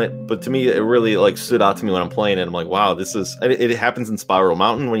probably have done it, but to me, it really like stood out to me when I'm playing it. I'm like, wow, this is. It happens in Spiral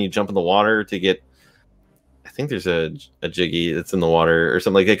Mountain when you jump in the water to get. I think there's a Jiggy that's in the water or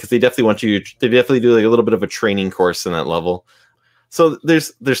something like that, because they definitely do like a little bit of a training course in that level. So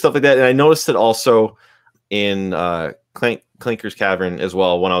there's stuff like that, and I noticed that also in Clinker's Cavern as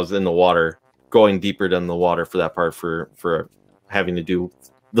well when I was in the water, going deeper than the water for that part for having to do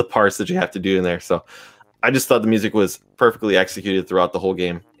the parts that you have to do in there. So I just thought the music was perfectly executed throughout the whole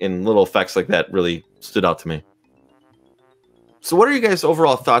game, and little effects like that really stood out to me. So what are you guys'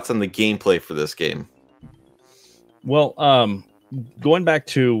 overall thoughts on the gameplay for this game? Well, going back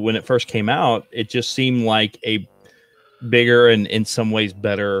to when it first came out, it just seemed like a bigger and in some ways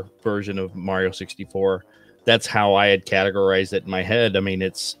better version of Mario 64. That's how I had categorized it in my head. I mean,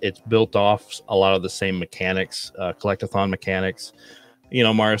 it's built off a lot of the same mechanics, collectathon mechanics. You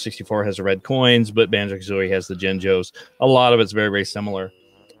know, Mario 64 has the red coins, but Banjo-Kazooie has the Genjos. A lot of it's very, very similar.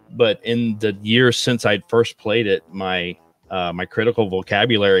 But in the years since I'd first played it, my critical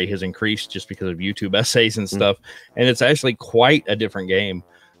vocabulary has increased just because of YouTube essays and stuff. And it's actually quite a different game.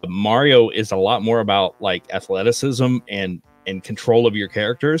 Mario is a lot more about like athleticism and control of your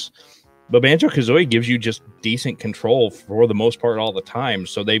characters. But Banjo-Kazooie gives you just decent control for the most part all the time.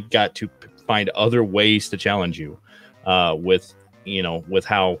 So they've got to find other ways to challenge you with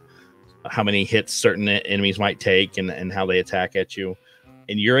how many hits certain enemies might take and how they attack at you.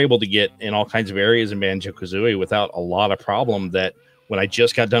 And you're able to get in all kinds of areas in Banjo-Kazooie without a lot of problem that when I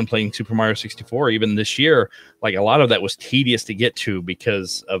just got done playing Super Mario 64, even this year, like a lot of that was tedious to get to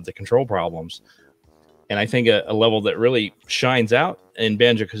because of the control problems. And I think a level that really shines out in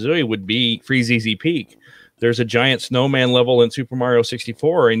Banjo-Kazooie would be Freezeezy Peak. There's a giant snowman level in Super Mario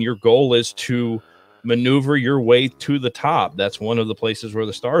 64, and your goal is to maneuver your way to the top. That's one of the places where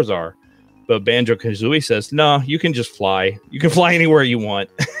the stars are. But Banjo-Kazooie says, no, you can just fly. You can fly anywhere you want.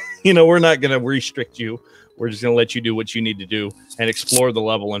 We're not going to restrict you. We're just going to let you do what you need to do and explore the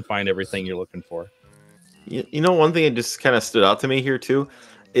level and find everything you're looking for. One thing that just kind of stood out to me here, too,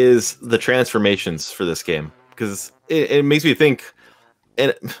 is the transformations for this game. Because it makes me think,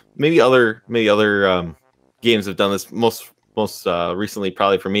 and maybe other games have done this most recently,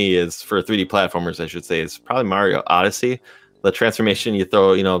 probably for me, is for 3D platformers, I should say, is probably Mario Odyssey. The transformation, you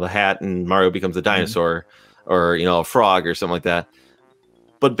throw, the hat and Mario becomes a dinosaur or, a frog or something like that.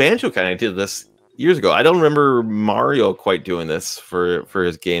 But Banjo kind of did this years ago. I don't remember Mario quite doing this for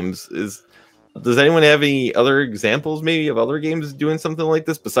his games. Does anyone have any other examples maybe of other games doing something like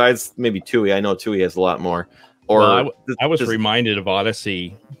this besides maybe Tui? I know Tui has a lot more. Or I was reminded of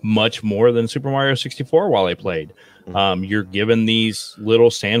Odyssey much more than Super Mario 64 while I played. You're given these little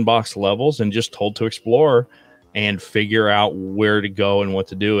sandbox levels and just told to explore and figure out where to go and what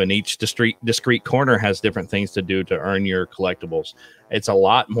to do. And each discrete corner has different things to do to earn your collectibles. It's a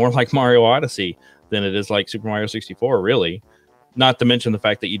lot more like Mario Odyssey than it is like Super Mario 64, really. Not to mention the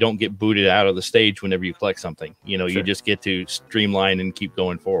fact that you don't get booted out of the stage whenever you collect something. Sure. You just get to streamline and keep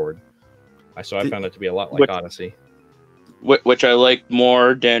going forward. So I found it to be a lot like Odyssey. Which I like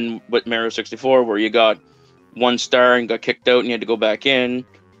more than with Mario 64, where you got 1 star and got kicked out and you had to go back in,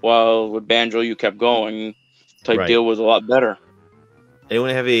 while with Banjo you kept going. Deal was a lot better.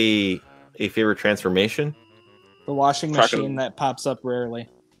 Anyone have a favorite transformation? The washing machine that pops up rarely.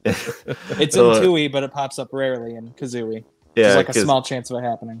 It's in Tui, but it pops up rarely in Kazooie. Yeah, there's like a small chance of it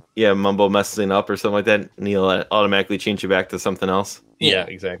happening. Yeah, Mumbo messes up or something like that, and he'll automatically change you back to something else. Yeah,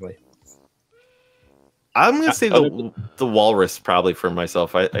 exactly. I'm gonna say the walrus probably for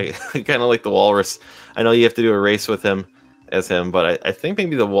myself. I kind of like the walrus. I know you have to do a race with him as him, but I think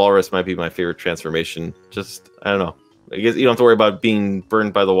maybe the walrus might be my favorite transformation. Just I don't know. I guess you don't have to worry about being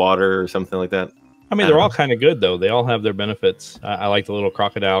burned by the water or something like that. I mean, they're all kind of good though. They all have their benefits. I like the little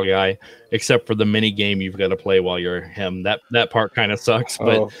crocodile guy, except for the mini game you've got to play while you're him. That part kind of sucks,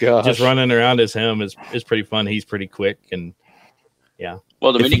 but just running around as him is pretty fun. He's pretty quick and yeah.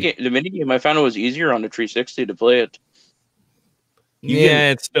 Well, the mini game I found it was easier on the 360 to play it.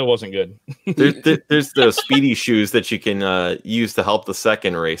 It still wasn't good. There's those speedy shoes that you can use to help the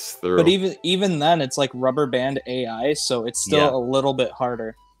second race through. But even then, it's like rubber band AI, so it's still a little bit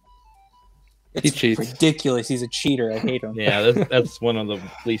harder. It's ridiculous. He's a cheater. I hate him. Yeah, that's one of the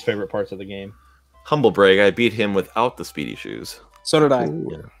least favorite parts of the game. Humble brag, I beat him without the speedy shoes. So did I.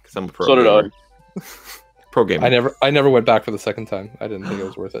 Yeah, because I'm a pro. So gamer. Did I. Pro gamer. I never went back for the second time. I didn't think it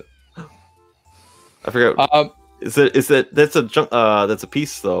was worth it. I forgot. That's a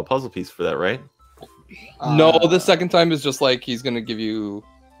piece though, a puzzle piece for that, right? No, the second time is just like he's gonna give you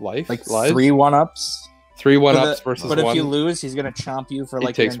life, like 3 1-ups. 3 1-ups versus but 1. If you lose, he's gonna chomp you for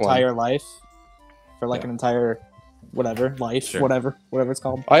like your entire life, for like an entire life, sure. whatever it's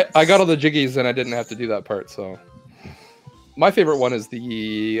called. I got all the jiggies and I didn't have to do that part. So my favorite one is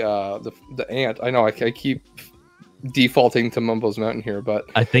the ant. I know I keep defaulting to Mumbo's Mountain here, but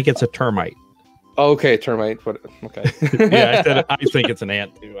I think it's a termite. Okay, termite. What? Okay. Yeah, I think it's an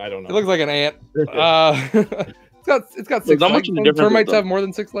ant too. I don't know. It looks like an ant. It's got There's 6 not much legs. of a Don't difference termites with them. have more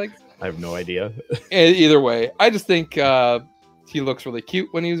than 6 legs? I have no idea. Either way, I just think he looks really cute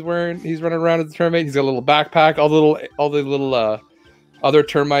when he's running around as a termite. He's got a little backpack. All the little other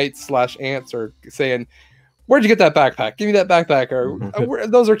termites / ants are saying, "Where'd you get that backpack? Give me that backpack!" Or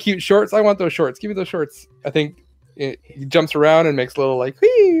those are cute shorts. I want those shorts. Give me those shorts. I think he jumps around and makes little like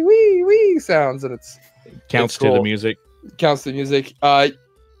wee wee wee sounds, and Counts it's to the cool. music. Counts the music.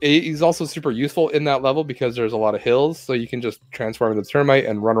 He's also super useful in that level because there's a lot of hills, so you can just transform into termite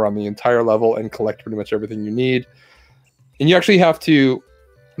and run around the entire level and collect pretty much everything you need. And you actually have to.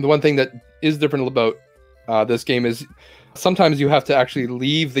 The one thing that is different about this game is sometimes you have to actually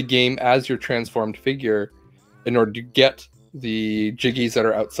leave the game as your transformed figure in order to get the jiggies that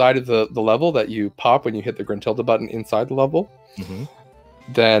are outside of the level that you pop when you hit the Gruntilda button inside the level. Mm-hmm.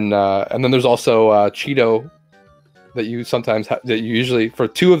 Then and then there's also Cheeto that you sometimes that you usually for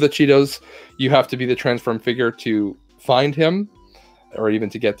 2 of the Cheetos you have to be the transformed figure to find him or even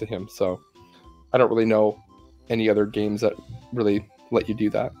to get to him. So I don't really know any other games that really let you do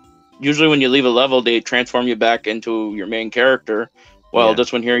that. Usually when you leave a level, they transform you back into your main character. Well, Yeah.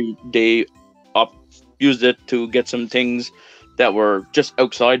 this one here, they used it to get some things that were just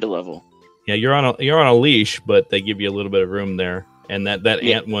outside the level. Yeah, you're on a leash, but they give you a little bit of room there. And that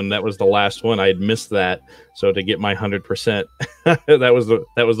Yeah. ant one, that was the last one. I had missed that. So to get my 100%, that was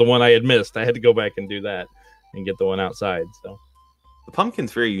the one I had missed. I had to go back and do that and get the one outside. So The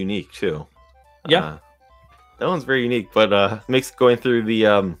pumpkin's very unique too. Yeah. That one's very unique, but makes going through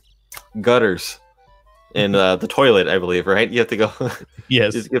the gutters in the toilet, I believe, right? You have to go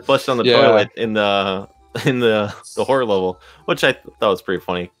yes, just get flushed on the Yeah. toilet in the horror level, which I thought was pretty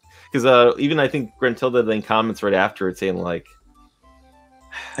funny. Because even I think Gruntilda then comments right after it saying like,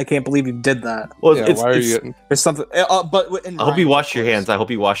 I can't believe you did that. "Well, Yeah, it's, why are it's- you getting... There's something. But in I hope you rhymes, wash of your course. hands. I hope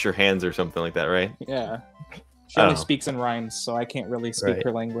you wash your hands or something like that, right?" Yeah. She I only don't know. speaks in rhymes, so I can't really speak Right.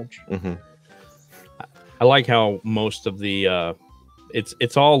 her language. Mm-hmm. I like how most of the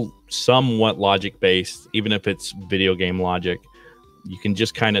it's all somewhat logic based, even if it's video game logic. You can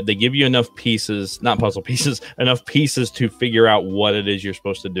just they give you enough pieces, not puzzle pieces, enough pieces to figure out what it is you're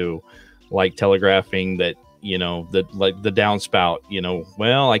supposed to do, like telegraphing that, like the downspout,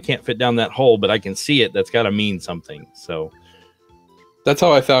 well, I can't fit down that hole, but I can see it. That's got to mean something. So That's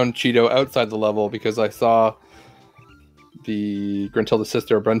how I found Cheeto outside the level, because I saw the Gruntilda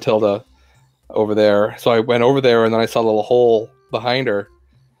sister, Bruntilda, over there. So I went over there and then I saw a little hole behind her.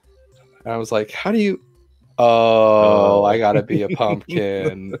 And I was like, how do you... Oh, I gotta be a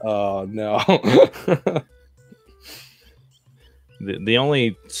pumpkin. Oh, no. the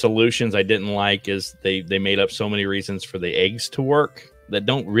only solutions I didn't like is they made up so many reasons for the eggs to work that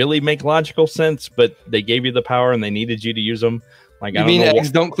don't really make logical sense, but they gave you the power and they needed you to use them. Like, You I don't mean know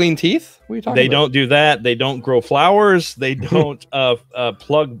eggs don't clean teeth? What are you talking they about? don't do that. They don't grow flowers. They don't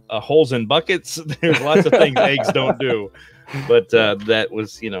plug holes in buckets. There's lots of things eggs don't do. But that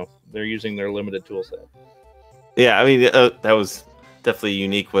was, they're using their limited tool set. Yeah, I mean that was definitely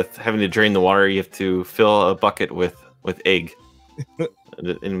unique with having to drain the water. You have to fill a bucket with egg, and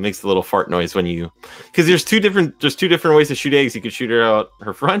it makes a little fart noise when you. Because there's two different ways to shoot eggs. You could shoot her out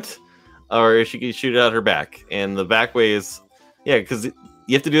her front, or she could shoot it out her back. And the back way is, because you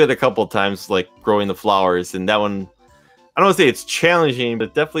have to do it a couple of times, like growing the flowers. And that one, I don't want to say it's challenging,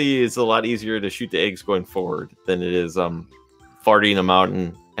 but definitely is a lot easier to shoot the eggs going forward than it is farting them out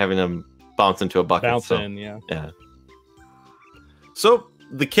and having them bounce into a bucket. Bounce so. in, yeah. Yeah. So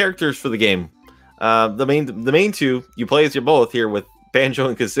the characters for the game, the main two you play as you're both here with Banjo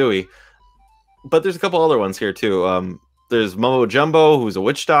and Kazooie, but there's a couple other ones here too. There's Mumbo Jumbo, who's a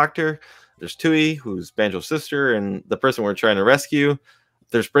witch doctor. There's Tui, who's Banjo's sister and the person we're trying to rescue.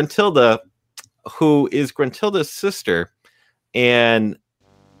 There's Gruntilda, who is Gruntilda's sister, and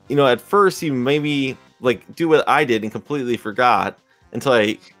at first you maybe like do what I did and completely forgot until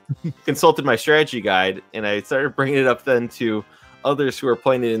I consulted my strategy guide, and I started bringing it up then to others who are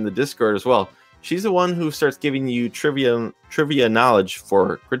playing it in the Discord as well. She's the one who starts giving you trivia knowledge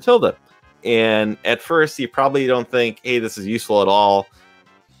for Gruntilda. And at first, you probably don't think, hey, this is useful at all.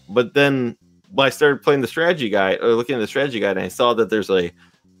 But then when I started playing the strategy guide, or looking at the strategy guide, and I saw that there's a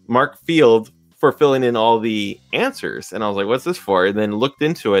marked field for filling in all the answers. And I was like, what's this for? And then looked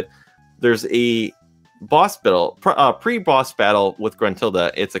into it. There's a boss battle, pre-boss battle with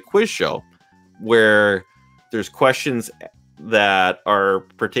Gruntilda. It's a quiz show where there's questions that are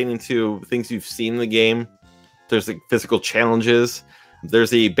pertaining to things you've seen in the game. There's like physical challenges.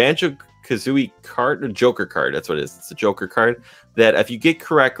 There's a Banjo Kazooie card, or Joker card. That's what it is. It's a Joker card that if you get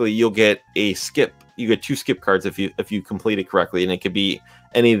correctly, you'll get a skip. You get 2 skip cards if you complete it correctly, and it could be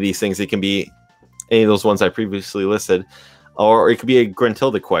any of these things. It can be any of those ones I previously listed, or it could be a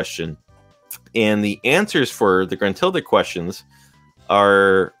Gruntilda question. And the answers for the Gruntilda questions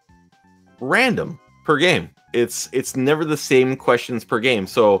are random per game. It's never the same questions per game.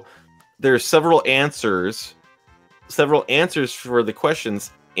 So there's several answers for the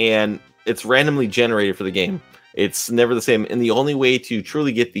questions, and it's randomly generated for the game. It's never the same. And the only way to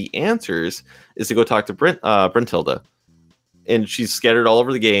truly get the answers is to go talk to Bruntilda. And she's scattered all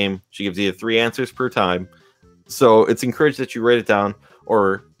over the game. She gives you 3 answers per time. So it's encouraged that you write it down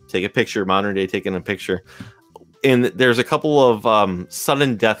or take a picture, modern day taking a picture. And there's a couple of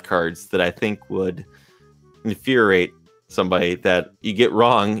sudden death cards that I think would infuriate somebody, that you get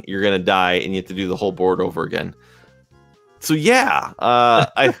wrong, you're going to die, and you have to do the whole board over again. So yeah,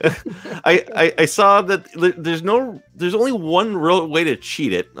 I saw that there's only one real way to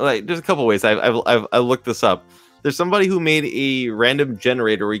cheat it. Like, there's a couple ways. I looked this up. There's somebody who made a random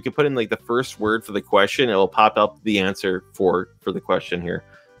generator where you can put in like the first word for the question. It will pop up the answer for the question here,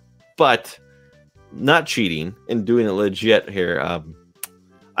 but not cheating and doing it legit here.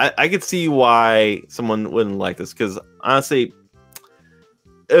 I could see why someone wouldn't like this, because honestly,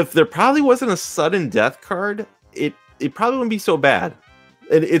 if there probably wasn't a sudden death card, it probably wouldn't be so bad.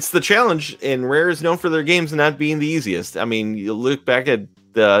 It's the challenge, and Rare is known for their games not being the easiest. I mean, you look back at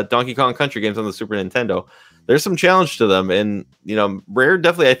the Donkey Kong Country games on the Super Nintendo, there's some challenge to them, and Rare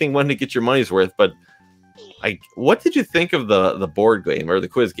definitely, I think, wanted to get your money's worth. But what did you think of the board game or the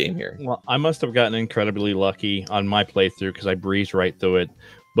quiz game here? Well, I must have gotten incredibly lucky on my playthrough because I breezed right through it.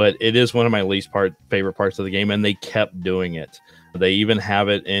 But it is one of my least favorite parts of the game, and they kept doing it. They even have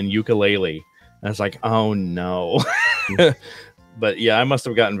it in Yooka-Laylee. And it's like, oh no. But yeah, I must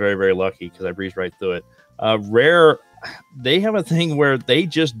have gotten very, very lucky because I breezed right through it. Rare, they have a thing where they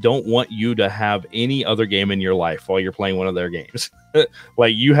just don't want you to have any other game in your life while you're playing one of their games.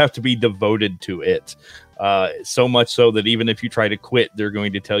 Like, you have to be devoted to it. So much so that even if you try to quit, they're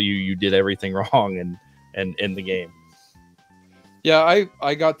going to tell you did everything wrong and in the game. Yeah,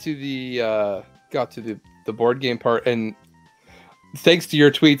 I got to the board game part, and thanks to your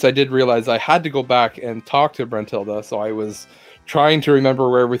tweets, I did realize I had to go back and talk to Bruntilda. So I was trying to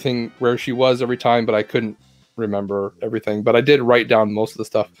remember where she was every time, but I couldn't remember everything. But I did write down most of the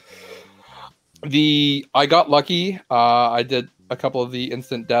stuff. I got lucky. I did a couple of the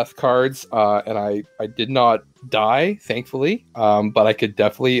instant death cards, and I did not die, thankfully. But I could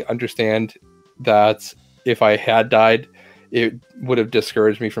definitely understand that if I had died, it would have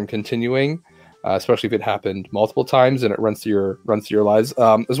discouraged me from continuing, especially if it happened multiple times and it runs through your lives.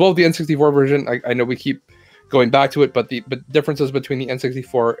 As well as the N64 version, I know we keep going back to it, but the differences between the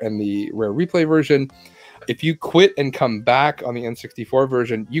N64 and the Rare Replay version, if you quit and come back on the N64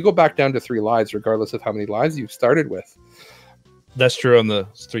 version, you go back down to 3 lives, regardless of how many lives you've started with. That's true on the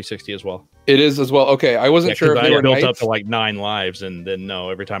 360 as well. It is as well. Okay, I wasn't sure if they were built up to like 9 lives, and then no,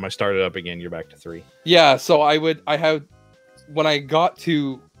 every time I started up again, you're back to 3. Yeah, so when I got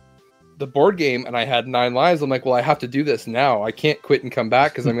to the board game and I had 9 lives, I'm like, well, I have to do this now. I can't quit and come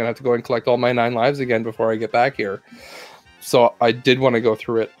back because I'm going to have to go and collect all my 9 lives again before I get back here. So I did want to go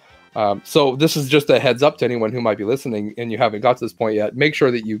through it. So this is just a heads up to anyone who might be listening and you haven't got to this point yet. Make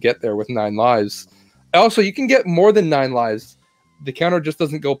sure that you get there with 9 lives. Also, you can get more than 9 lives. The counter just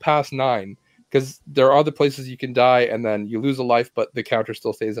doesn't go past 9 because there are other places you can die and then you lose a life, but the counter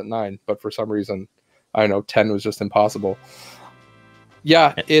still stays at 9. But for some reason, I don't know, 10 was just impossible.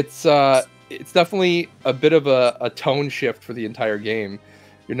 Yeah, it's definitely a bit of a tone shift for the entire game.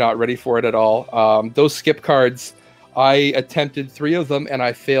 You're not ready for it at all. Those skip cards, I attempted 3 of them and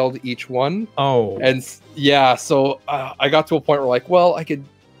I failed each one. Oh, and yeah, so I got to a point where like, well, I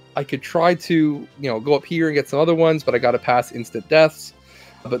could try to go up here and get some other ones, but I got to pass instant deaths.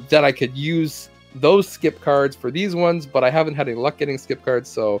 But then I could use those skip cards for these ones, but I haven't had any luck getting skip cards,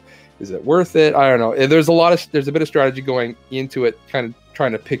 so is it worth it? I don't know. There's a bit of strategy going into it, kind of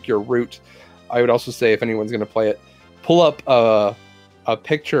trying to pick your route. I would also say if anyone's going to play it, pull up a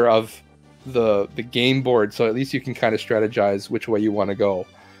picture of the game board, so at least you can kind of strategize which way you want to go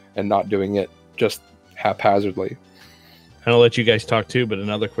and not doing it just haphazardly. And I'll let you guys talk too, but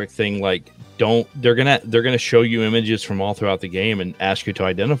another quick thing, like they're gonna show you images from all throughout the game and ask you to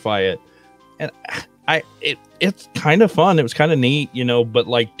identify it. And it's kind of fun. It was kind of neat, but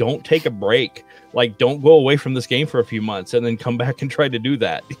like, don't take a break. Like, don't go away from this game for a few months and then come back and try to do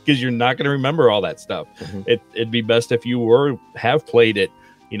that because you're not going to remember all that stuff. Mm-hmm. It'd be best if you have played it,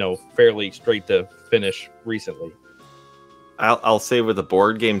 fairly straight to finish recently. I'll say with the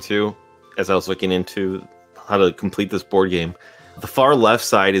board game too, as I was looking into how to complete this board game. The far left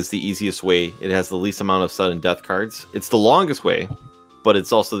side is the easiest way. It has the least amount of sudden death cards. It's the longest way, but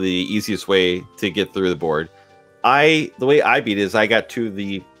it's also the easiest way to get through the board. The way I beat it is I got to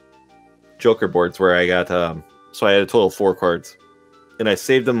the Joker boards where I got so I had a total of 4 cards, and I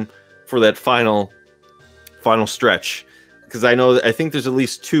saved them for that final stretch because I think there's at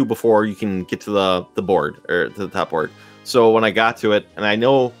least 2 before you can get to the board or to the top board. So when I got to it, and I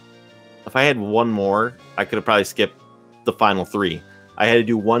know if I had one more, I could have probably skipped the final 3. I had to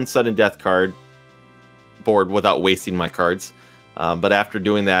do 1 sudden death card board without wasting my cards. But after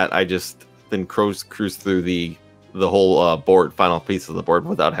doing that, I just then cruise through the whole board, final piece of the board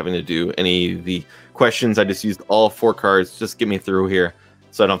without having to do any of the questions. I just used all 4 cards, just get me through here,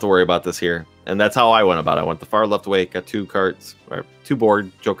 so I don't have to worry about this here. And that's how I went about it. I went the far left way, got 2 cards, or 2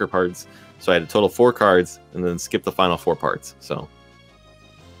 board Joker cards. So I had a total of 4 cards, and then skip the final 4 parts. So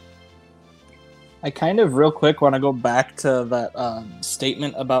I kind of real quick want to go back to that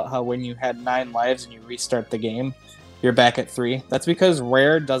statement about how when you had 9 lives and you restart the game, you're back at 3. That's because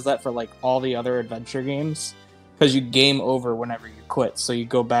Rare does that for like all the other adventure games, because you game over whenever you quit, so you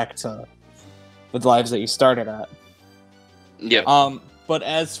go back to the lives that you started at. Yeah. But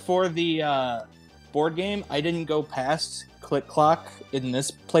as for the board game, I didn't go past Click Clock in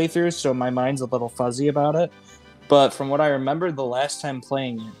this playthrough, so my mind's a little fuzzy about it. But from what I remember the last time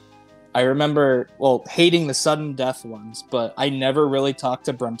playing it, I remember, hating the sudden death ones, but I never really talked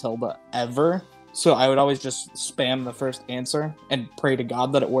to Bruntilda ever. So I would always just spam the first answer and pray to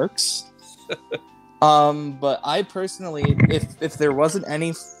God that it works. But I personally, if there wasn't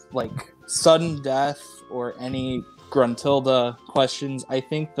any like sudden death or any Gruntilda questions, I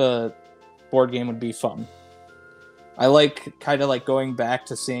think the board game would be fun. I like kind of like going back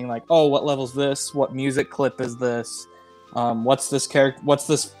to seeing like, oh, what level's this? What music clip is this? What's this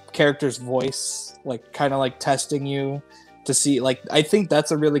character's voice? Like kind of like testing you to see, like, I think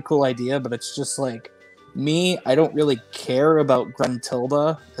that's a really cool idea, but it's just like me, I don't really care about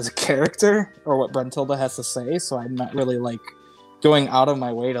Gruntilda as a character or what Bruntilda has to say, so I'm not really like going out of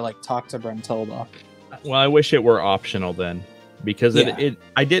my way to like talk to Bruntilda. Well, I wish it were optional then, because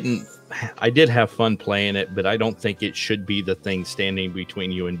I did have fun playing it, but I don't think it should be the thing standing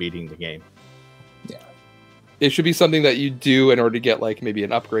between you and beating the game. Yeah, it should be something that you do in order to get like maybe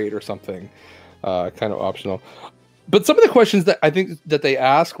an upgrade or something, kind of optional. But some of the questions that I think that they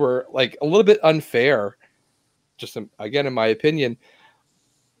ask were like a little bit unfair. Just again, in my opinion,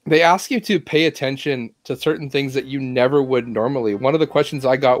 they ask you to pay attention to certain things that you never would normally. One of the questions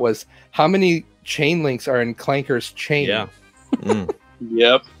I got was, how many chain links are in Clanker's chain? Yeah.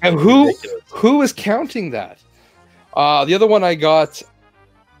 Yep. And who is counting that? The other one I got,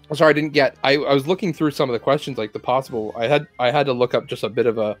 sorry, I didn't get. I was looking through some of the questions, like the possible. I had to look up just a bit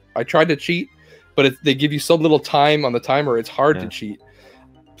of a. I tried to cheat, but they give you so little time on the timer, it's hard to cheat.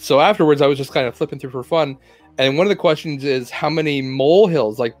 So afterwards, I was just kind of flipping through for fun. And one of the questions is, how many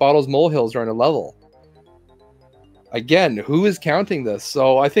molehills, like Bottles molehills, are in a level? Again, who is counting this?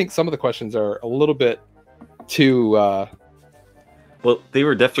 So I think some of the questions are a little bit too. Well, they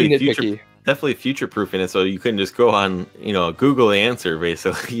were definitely nitpicky. future-proofing it, so you couldn't just go on, Google the answer.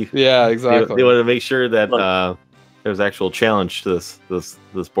 Basically, Yeah, exactly. They wanted to make sure that there was actual challenge to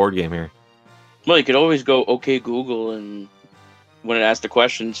this board game here. Well, you could always go, okay, Google, and when it asks the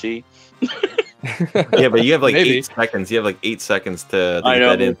question, see. Yeah, but you have like Maybe. 8 seconds. You have like 8 seconds to I get know,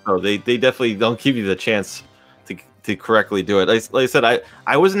 that in. So they definitely don't give you the chance to correctly do it. Like I said,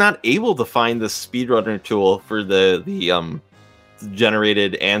 I was not able to find the speedrunner tool for the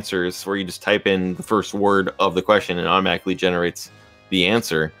generated answers where you just type in the first word of the question and it automatically generates the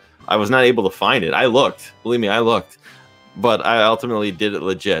answer. I was not able to find it. I looked. Believe me, I looked. But I ultimately did it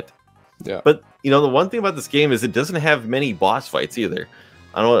legit. Yeah. But, the one thing about this game is it doesn't have many boss fights either.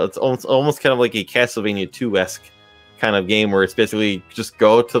 I don't know, it's almost kind of like a Castlevania 2-esque kind of game where it's basically just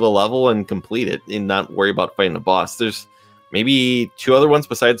go to the level and complete it and not worry about fighting a boss. There's maybe 2 other ones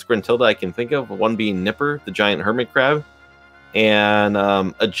besides Gruntilda I can think of. One being Nipper, the giant hermit crab, and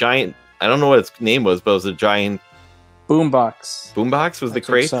a giant, I don't know what its name was, but it was a giant Boombox. Boombox was I the think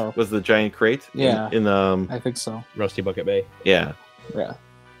crate? so. Was the giant crate? Yeah. In I think so. Rusty Bucket Bay. yeah. Yeah.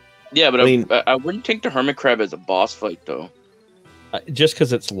 Yeah, but I mean- I wouldn't take the hermit crab as a boss fight, though. Just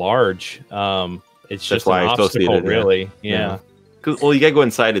because it's large, it's just why an I associated obstacle, it, yeah. really. Yeah. Well, you gotta go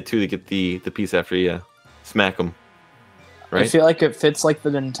inside it too to get the piece after you smack them. I Right? feel like it fits like the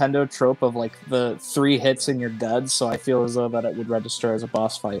Nintendo trope of like the 3 hits and you're dead, so I feel as though that it would register as a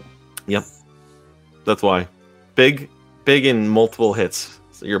boss fight. Yep. That's why. Big in multiple hits.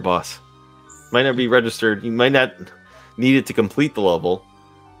 So you're a boss. Might not be registered. You might not need it to complete the level,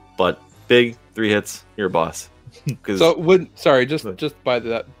 but big, 3 hits, you're a boss. So just by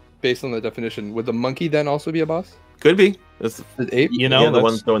that, based on the definition, would the monkey then also be a boss? Could be. That's The ape? You know, yeah, the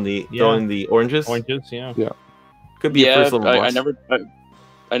one that's- throwing the oranges. Oranges, yeah. Could be a Yeah, first level boss.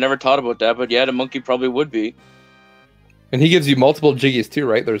 I never thought about that, but yeah, the monkey probably would be. And he gives you multiple jiggies too,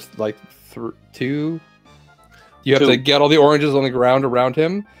 right? There's like 2. You have to Two. get all the oranges on the ground around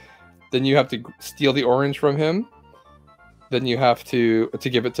him. Then you have to steal the orange from him. Then you have to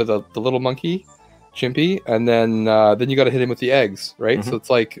give it to the little monkey, Chimpy, and then you got to hit him with the eggs, right? Mhm. So it's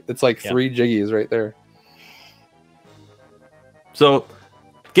like Yeah. 3 jiggies right there. So,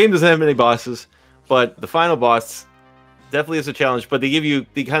 game doesn't have many bosses, but the final boss definitely is a challenge. But they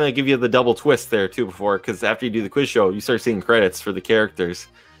kind of give you the double twist there too before, because after you do the quiz show, you start seeing credits for the characters.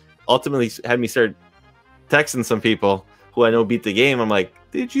 Ultimately, had me start texting some people who I know beat the game. I'm like,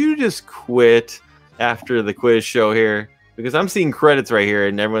 did you just quit after the quiz show here? Because I'm seeing credits right here,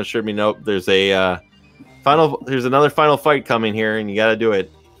 and everyone assured me, nope, there's there's another final fight coming here, and you got to do it.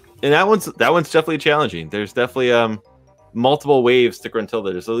 And that one's definitely challenging. There's definitely multiple waves to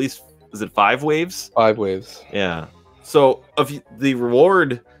Gruntilda. There's at least, is it 5 waves? 5 waves. Yeah. So the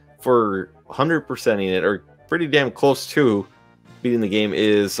reward for 100%ing it, or pretty damn close to beating the game,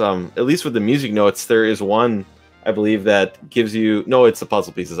 is at least with the music notes, there is one, I believe, that gives you, no, it's the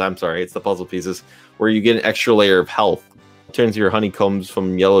puzzle pieces. I'm sorry, it's the puzzle pieces where you get an extra layer of health. It turns your honeycombs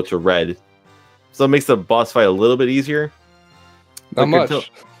from yellow to red. So it makes the boss fight a little bit easier. Not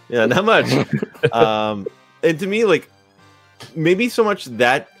much. Yeah, not much. And to me, like, maybe so much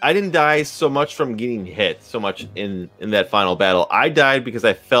that I didn't die so much from getting hit so much in that final battle. I died because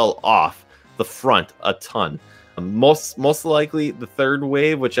I fell off the front a ton. Most likely the 3rd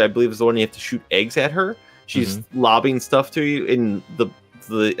wave, which I believe is the one you have to shoot eggs at her. She's lobbing stuff to you, and the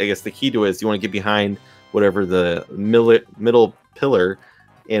I guess the key to it is you want to get behind whatever the middle pillar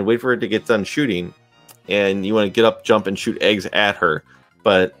and wait for it to get done shooting, and you want to get up, jump, and shoot eggs at her.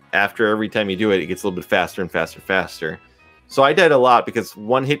 But after every time you do it, it gets a little bit faster and faster. So I died a lot because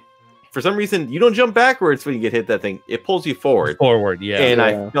one hit, for some reason, you don't jump backwards when you get hit that thing. It pulls you forward. Yeah. And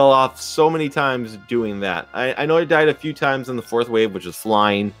I fell off so many times doing that. I know I died a few times in the 4th wave, which is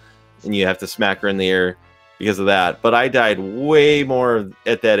flying, and you have to smack her in the air because of that. But I died way more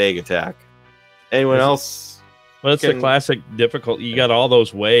at that egg attack. Anyone else? Well, it's the classic difficult. You got all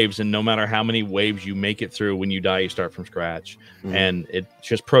those waves, and no matter how many waves you make it through, when you die, you start from scratch, and it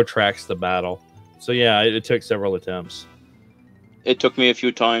just protracts the battle. So yeah, it took several attempts. It took me a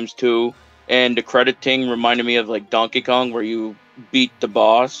few times too, and the credit thing reminded me of like Donkey Kong, where you beat the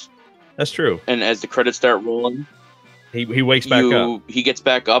boss, That's true. and as the credits start rolling, He wakes back up. he gets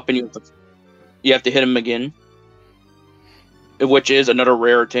back up, and you have to hit him again, which is another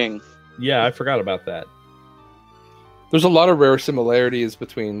rare thing. Yeah, I forgot about that. There's a lot of rare similarities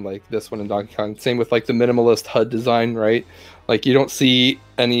between like this one and Donkey Kong. Same with like the minimalist HUD design, right? Like you don't see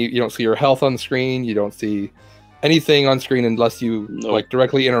your health on screen, you don't see anything on screen unless you like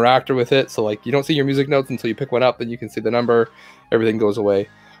directly interact with it. So like you don't see your music notes until you pick one up, then you can see the number, everything goes away.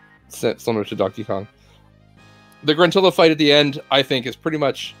 Similar to Donkey Kong. The Gruntilda fight at the end, I think, is pretty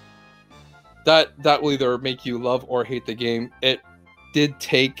much that will either make you love or hate the game. It did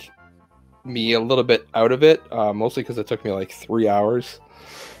take me a little bit out of it, mostly because it took me like 3 hours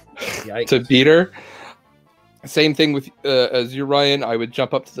to beat her. Same thing with as you, Ryan. I would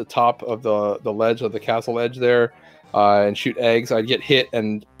jump up to the top of the ledge of the castle edge there and shoot eggs. I'd get hit,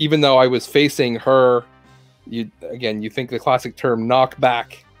 and even though I was facing her, you think the classic term knock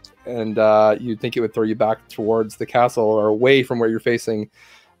back, and you'd think it would throw you back towards the castle or away from where you're facing,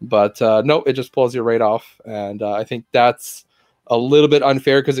 but no, it just pulls you right off, and I think that's a little bit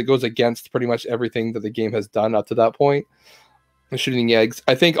unfair because it goes against pretty much everything that the game has done up to that point. Shooting eggs.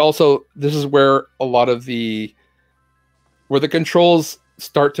 I think also this is where a lot of the controls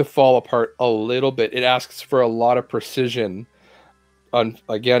start to fall apart a little bit. It asks for a lot of precision.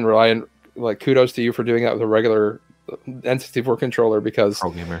 Again, Ryan, like kudos to you for doing that with a regular N64 controller because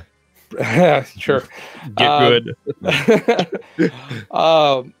Pro gamer. Sure. Get good.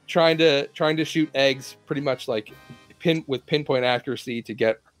 Trying to shoot eggs pretty much like pinpoint accuracy to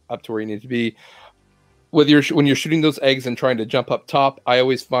get up to where you need to be. When you're shooting those eggs and trying to jump up top, I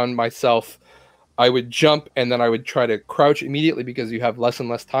always found myself, I would jump and then I would try to crouch immediately because you have less and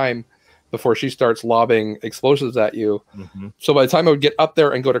less time before she starts lobbing explosives at you. Mm-hmm. So by the time I would get up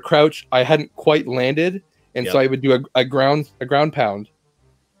there and go to crouch, I hadn't quite landed, and so I would do a ground pound.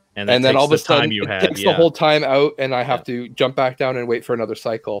 And then all of a sudden it takes the whole time out, and I have to jump back down and wait for another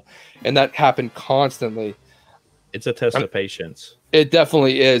cycle. And that happened constantly. It's a test of patience. It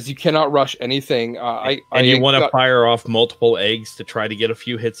definitely is. You cannot rush anything. You want to fire off multiple eggs to try to get a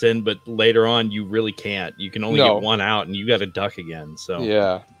few hits in, but later on you really can't. You can only get one out, and you got to duck again. So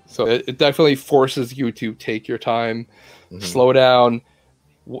yeah, so it definitely forces you to take your time, slow down,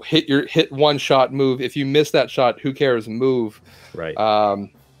 hit one shot, move. If you miss that shot, who cares? Move. Right.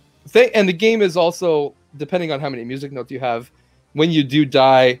 And the game is also, depending on how many music notes you have, when you do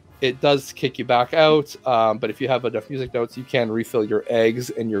die, it does kick you back out. But if you have enough music notes, you can refill your eggs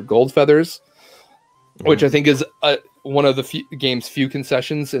and your gold feathers, which I think is one of the game's few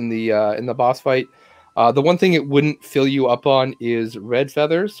concessions in the boss fight. The one thing it wouldn't fill you up on is red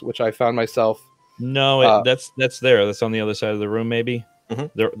feathers, which I found myself. No, that's there. That's on the other side of the room, maybe.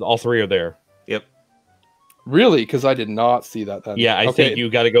 All three are there. Yep. Really? Because I did not see that then. Yeah, I think you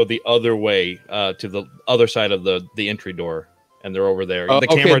got to go the other way to the other side of the entry door. And they're over there. The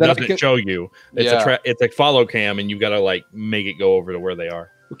camera doesn't show you. It's a follow cam, and you got to like make it go over to where they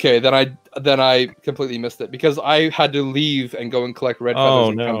are. Okay, then I completely missed it because I had to leave and go and collect red feathers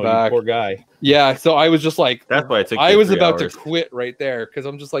and come back. Poor guy. Yeah, so I was just like, that's why I was about to quit right there because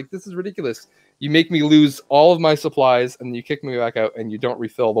I'm just like, this is ridiculous. You make me lose all of my supplies, and you kick me back out, and you don't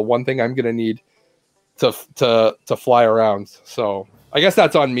refill the one thing I'm gonna need to fly around. So I guess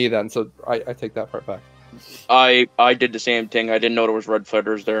that's on me then. So I take that part back. I did the same thing. I didn't know there was red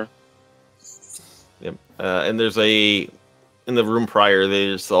feathers there. Yep. And there's in the room prior,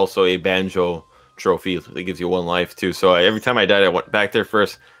 there's also a banjo trophy that gives you 1 life too. So every time I died, I went back there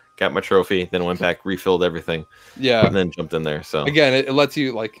first, got my trophy, then went back, refilled everything. Yeah. And then jumped in there. So again, it lets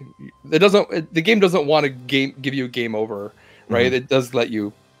you the game doesn't want to give you a game over, right? It does let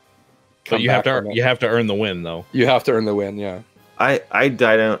you. But you have to earn the win though. You have to earn the win, yeah. I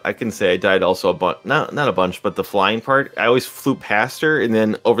died. I can say I died also a bunch. Not a bunch, but the flying part. I always flew past her and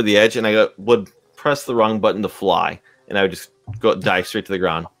then over the edge, and I would press the wrong button to fly, and I would just die straight to the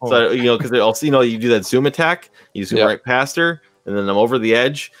ground. So because also you do that zoom attack, you zoom right past her, and then I'm over the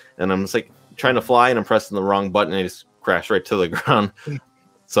edge, and I'm just like trying to fly, and I'm pressing the wrong button, and I just crash right to the ground.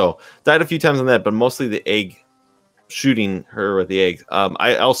 So died a few times on that, but mostly the egg shooting her with the egg.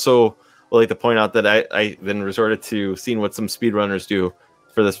 I also would like to point out that I then resorted to seeing what some speedrunners do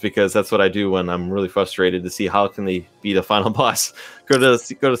for this, because that's what I do when I'm really frustrated to see how can they beat a final boss. Go to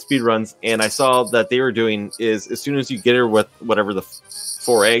speedruns, and I saw that they were doing is as soon as you get her with whatever the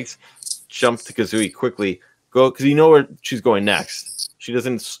 4 eggs, jump to Kazooie quickly. Go, because you know where she's going next. She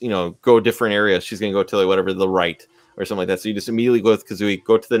doesn't go different areas. She's gonna go to like whatever the right or something like that. So you just immediately go with Kazooie,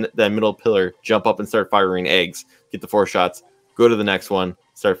 go to that middle pillar, jump up and start firing eggs. Get the 4 shots. Go to the next one,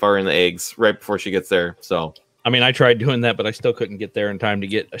 start firing the eggs right before she gets there. So I mean, I tried doing that, but I still couldn't get there in time to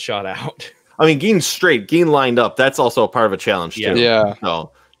get a shot out. I mean, getting lined up, that's also a part of a challenge too. Yeah.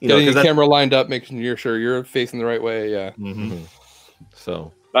 So getting the camera lined up, making sure you're facing the right way. Yeah. Mm-hmm.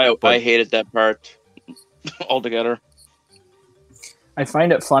 So I hated that part altogether. I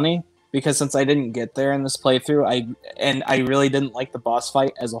find it funny because since I didn't get there in this playthrough, I really didn't like the boss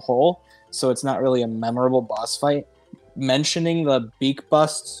fight as a whole, so it's not really a memorable boss fight. Mentioning the beak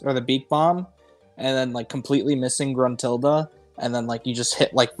bust or the beak bomb, and then like completely missing Gruntilda, and then like you just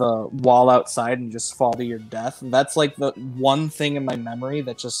hit like the wall outside and just fall to your death. That's like the one thing in my memory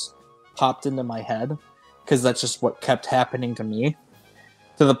that just popped into my head, because that's just what kept happening to me,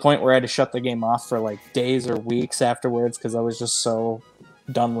 to the point where I had to shut the game off for like days or weeks afterwards because I was just so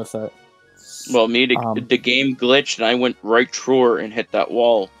done with it. Well, the game glitched and I went right through her and hit that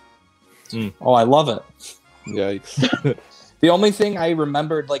wall. Oh, I love it. Yikes. The only thing I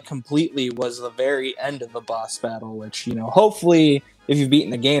remembered like completely was the very end of the boss battle, which, hopefully if you've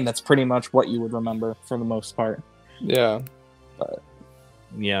beaten the game, that's pretty much what you would remember for the most part. Yeah. But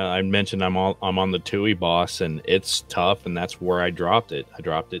yeah, I mentioned I'm on the Tui boss, and it's tough, and that's where I dropped it. I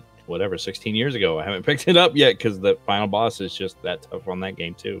dropped it 16 years ago. I haven't picked it up yet because the final boss is just that tough on that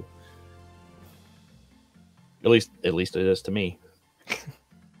game too. At least it is to me.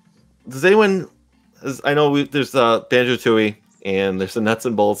 Does anyone? I know there's Banjo-Tooie and there's the Nuts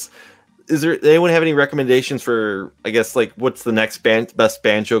and Bolts. Does anyone have any recommendations for, I guess, like what's the next best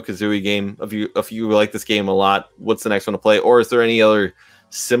Banjo-Kazooie game? If you like this game a lot, what's the next one to play? Or is there any other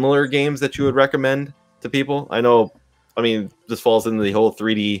similar games that you would recommend to people? I mean, this falls into the whole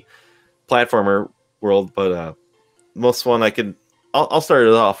 3D platformer world, but most one I'll start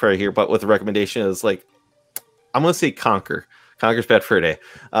it off right here, but with the recommendation is like, I'm going to say Conquer. Conquer's Bad Fur Day.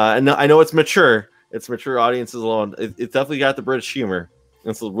 And I know it's mature. It's mature audiences alone. It's definitely got the British humor.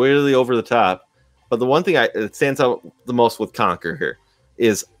 It's really over the top. But the one thing that stands out the most with Conquer here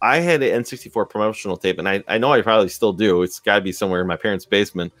is I had an N64 promotional tape, and I know I probably still do. It's got to be somewhere in my parents'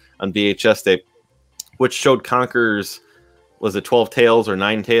 basement on VHS tape, which showed Conquer's was it 12 Tales or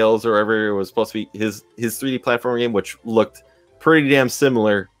 9 Tales or whatever it was supposed to be, his 3D platformer game, which looked pretty damn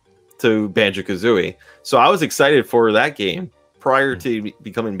similar to Banjo-Kazooie. So I was excited for that game prior to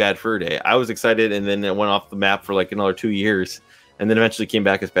becoming Bad Fur Day. I was excited, and then it went off the map for like another 2 years, and then eventually came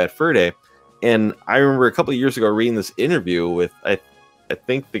back as Bad Fur Day. And I remember a couple of years ago reading this interview with I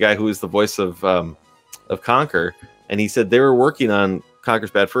think the guy who is the voice of Conker, and he said they were working on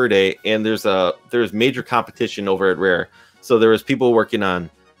Conker's Bad Fur Day, and there's major competition over at Rare. So there was people working on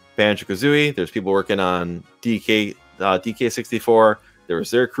Banjo-Kazooie, there's people working on DK64, there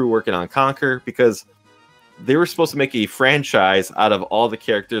was their crew working on Conker, because they were supposed to make a franchise out of all the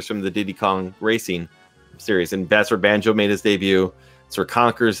characters from the Diddy Kong Racing series, and that's where Banjo made his debut. It's where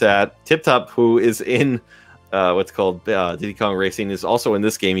Conker's at. Tip Top, who is in what's called Diddy Kong Racing, is also in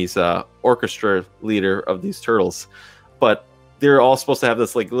this game. He's orchestra leader of these turtles, but they're all supposed to have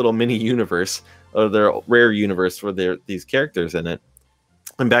this like little mini universe, or their Rare universe, where these characters in it.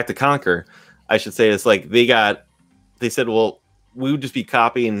 And back to Conker, I should say, it's like they said, well, we would just be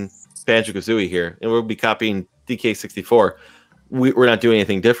copying Banjo-Kazooie here, and we'll be copying DK64. We're not doing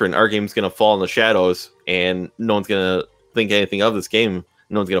anything different. Our game's going to fall in the shadows, and no one's going to think anything of this game.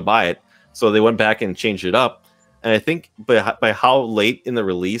 No one's going to buy it. So they went back and changed it up. And I think by how late in the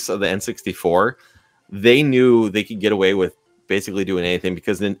release of the N64, they knew they could get away with basically doing anything,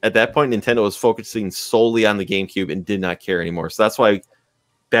 because then at that point, Nintendo was focusing solely on the GameCube and did not care anymore. So that's why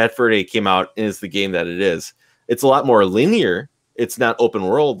Bad Fur Day came out and is the game that it is. It's a lot more linear. It's not open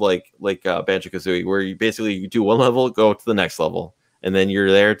world like Banjo-Kazooie, where you do one level, go to the next level, and then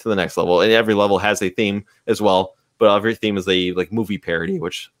you're there to the next level. And every level has a theme as well, but every theme is a like movie parody,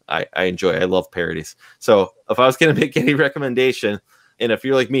 which I enjoy. I love parodies. So if I was going to make any recommendation, and if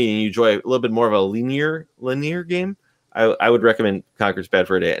you're like me and you enjoy a little bit more of a linear game, I would recommend Conker's Bad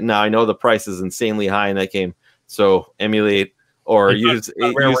Fur Day. Now I know the price is insanely high in that game, so emulate or use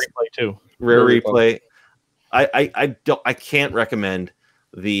Rare Replay too. Rare Replay. I can't recommend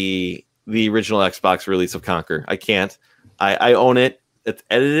the original Xbox release of Conker. I can't. I own it. It's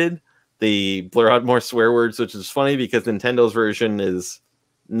edited. They blur out more swear words, which is funny because Nintendo's version is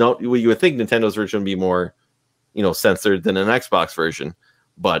no. Well, you would think Nintendo's version would be more, censored than an Xbox version.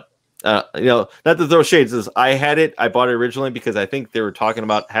 But not to throw shades. I had it. I bought it originally because I think they were talking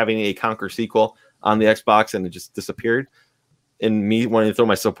about having a Conker sequel on the Xbox, and it just disappeared. And me wanting to throw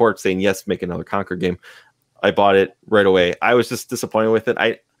my support, saying yes, make another Conker game. I bought it right away. I was just disappointed with it.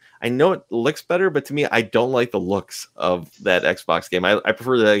 I know it looks better, but to me, I don't like the looks of that Xbox game. I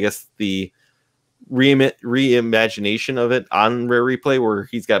prefer the reimagination of it on Rare Replay, where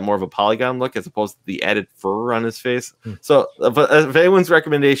he's got more of a polygon look as opposed to the added fur on his face. So if anyone's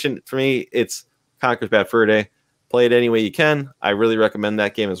recommendation for me, it's Conker's Bad Fur Day. Play it any way you can. I really recommend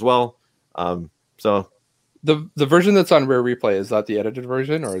that game as well. So the version that's on Rare Replay, is that the edited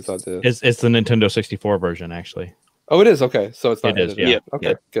version, or is that the? It's the Nintendo 64 version, actually. Oh, it is. Okay, so it's not. It is, edited. yeah.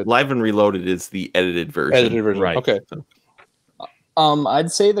 Okay, good. Live and Reloaded is the edited version. Edited version. Right. Okay.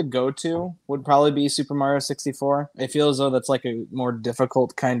 I'd say the go-to would probably be Super Mario 64. I feel as though that's like a more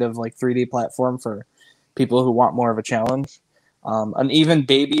difficult kind of like 3D platform for people who want more of a challenge. An even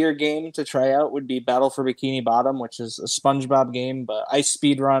babier game to try out would be Battle for Bikini Bottom, which is a SpongeBob game, but I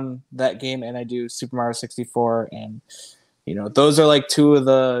speedrun that game and I do Super Mario 64, and those are like two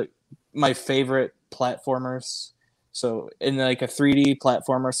of my favorite platformers. So in like a 3D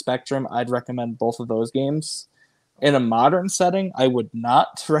platformer spectrum, I'd recommend both of those games. In a modern setting, I would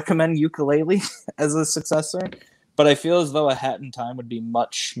not recommend Yooka-Laylee as a successor, but I feel as though A Hat in Time would be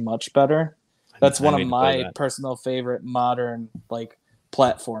much, much better. That's one of my personal favorite modern like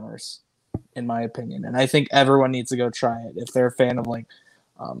platformers, in my opinion. And I think everyone needs to go try it if they're a fan of like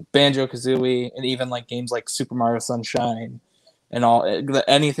Banjo-Kazooie and even like games like Super Mario Sunshine and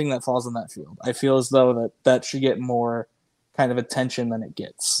anything that falls in that field. I feel as though that should get more kind of attention than it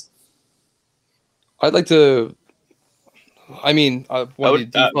gets. I'd like to. I mean, one of the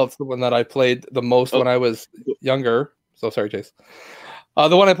defaults, the one that I played the most when I was younger. So sorry, Chase.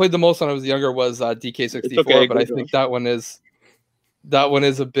 The one I played the most when I was younger was DK64, okay, but I think that one is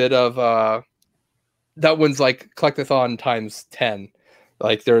a bit of that one's like collectathon times 10.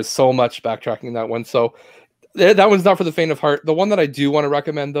 Like there's so much backtracking in that one. So that one's not for the faint of heart. The one that I do want to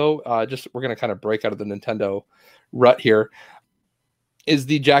recommend, though, we're gonna kind of break out of the Nintendo rut here, is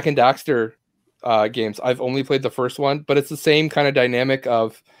the Jak and Daxter games. I've only played the first one, but it's the same kind of dynamic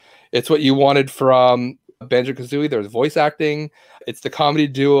of it's what you wanted from Banjo-Kazooie. There's voice acting. It's the comedy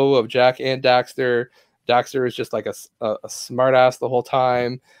duo of Jak and Daxter. Daxter is just like a smartass the whole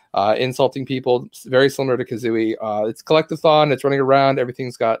time, insulting people. It's very similar to Kazooie. It's collectathon. It's running around.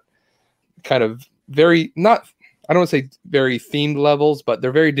 Everything's got kind of very not. I don't want to say very themed levels, but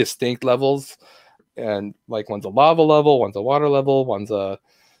they're very distinct levels. And like one's a lava level, one's a water level, one's a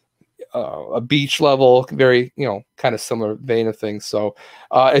beach level, very, you know, kind of similar vein of things. So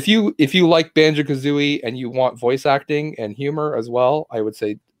if you like Banjo-Kazooie and you want voice acting and humor as well, I would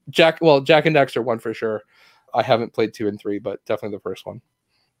say Jak and Daxter 1 for sure. I haven't played 2 and 3, but definitely the first one.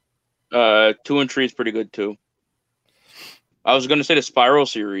 2 and 3 is pretty good too. I was gonna say the Spyro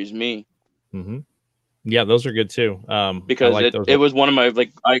series, me. Mm-hmm. Yeah, those are good too. Because it was one of my,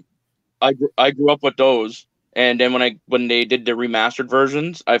 like, I grew up with those, and then when they did the remastered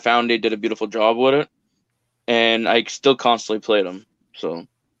versions, I found they did a beautiful job with it, and I still constantly play them. So,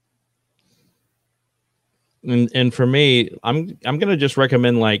 and for me, I'm gonna just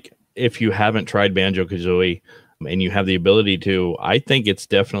recommend, like, if you haven't tried Banjo-Kazooie and you have the ability to, I think it's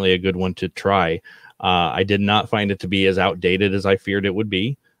definitely a good one to try. I did not find it to be as outdated as I feared it would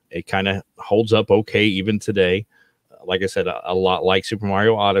be. It kind of holds up okay even today. Like I said, a lot like Super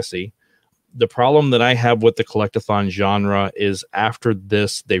Mario Odyssey. The problem that I have with the collectathon genre is after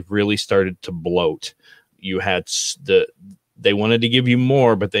this, they've really started to bloat. You had they wanted to give you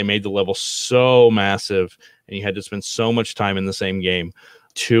more, but they made the level so massive, and you had to spend so much time in the same game.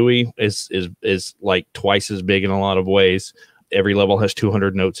 Tooie is like twice as big in a lot of ways. Every level has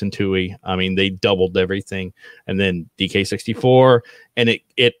 200 notes in Tooie. I mean, they doubled everything. And then DK64, and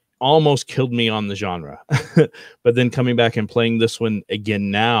it almost killed me on the genre. But then coming back and playing this one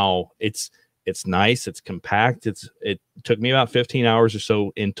again now, it's nice, it's compact. It took me about 15 hours or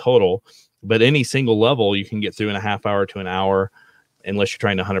so in total, but any single level you can get through in a half hour to an hour, unless you're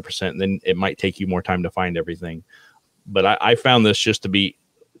trying to 100%, and then it might take you more time to find everything. But I found this just to be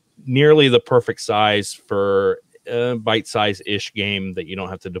nearly the perfect size for a bite-size-ish game that you don't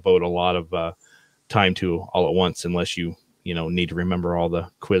have to devote a lot of time to all at once, unless you need to remember all the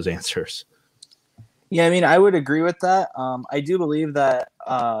quiz answers. Yeah, I mean, I would agree with that. I do believe that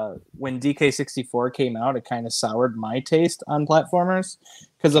when DK64 came out, it kind of soured my taste on platformers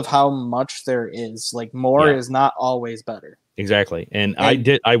because of how much there is. Like, more is not always better. Exactly. And I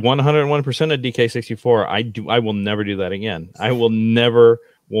 101% of DK64. I will never do that again. I will never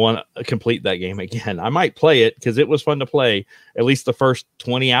want to complete that game again. I might play it because it was fun to play. At least the first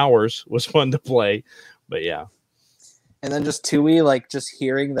 20 hours was fun to play. But yeah. And then just Tooie, like, just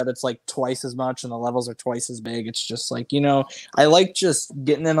hearing that it's like twice as much and the levels are twice as big. It's just like, I like just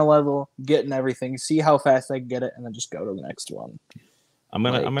getting in a level, getting everything, see how fast I can get it, and then just go to the next one. I'm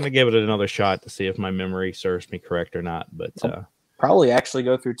gonna give it another shot to see if my memory serves me correct or not. But probably actually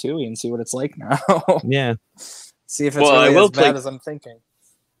go through Tooie and see what it's like now. Yeah. See if it's really as bad as I'm thinking.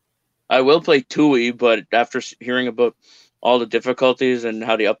 I will play Tooie, but after hearing about all the difficulties and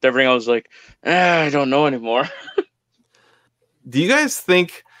how they upped everything, I was like, I don't know anymore. Do you guys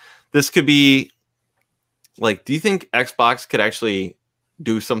think this could be, like, do you think Xbox could actually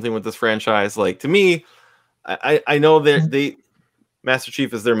do something with this franchise? Like, to me, I know that Master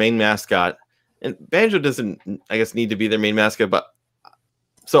Chief is their main mascot, and Banjo doesn't, I guess, need to be their main mascot, but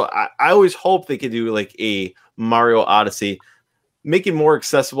so I always hope they could do like a Mario Odyssey, make it more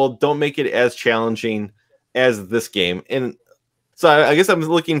accessible, don't make it as challenging as this game. And so I guess I'm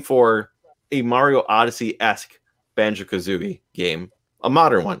looking for a Mario Odyssey-esque Banjo-Kazooie game, a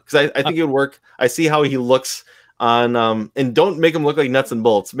modern one, because I think it would work. I see how he looks on and don't make him look like nuts and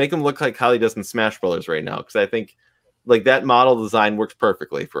bolts, make him look like how he does in Smash Brothers right now, because I think like that model design works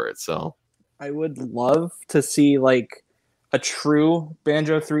perfectly for it. So I would love to see like a true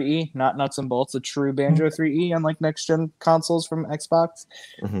Banjo 3E, not nuts and bolts, a true Banjo 3E on like next gen consoles from Xbox.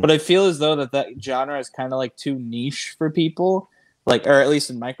 But I feel as though that genre is kind of like too niche for people, like, or at least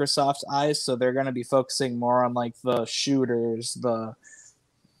in Microsoft's eyes. So they're going to be focusing more on like the shooters,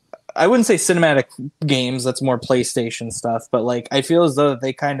 I wouldn't say cinematic games, that's more PlayStation stuff, but like I feel as though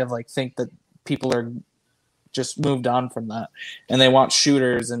they kind of like think that people are just moved on from that and they want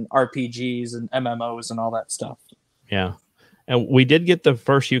shooters and RPGs and MMOs and all that stuff. Yeah. And we did get the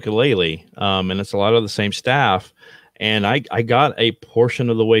first ukulele, and it's a lot of the same staff. And I got a portion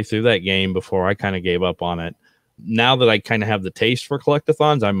of the way through that game before I kind of gave up on it. Now that I kind of have the taste for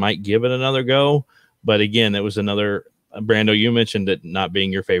collectathons, I might give it another go. But again, it was another, Brando, you mentioned it not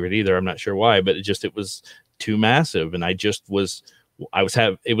being your favorite either. I'm not sure why, but it was too massive. And it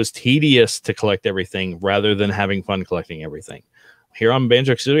was tedious to collect everything rather than having fun collecting everything. Here on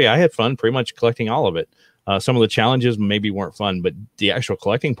Banjo-Kazooie, I had fun pretty much collecting all of it. Some of the challenges maybe weren't fun, but the actual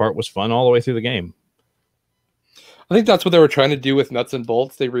collecting part was fun all the way through the game. I think that's what they were trying to do with Nuts and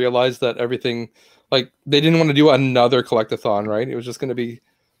Bolts. They realized that everything, like, they didn't want to do another collectathon, right? It was just going to be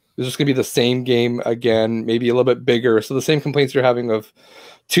It's just going to be the same game again, maybe a little bit bigger. So the same complaints you're having of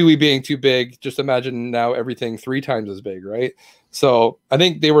 2E being too big, just imagine now everything 3 times as big, right? So I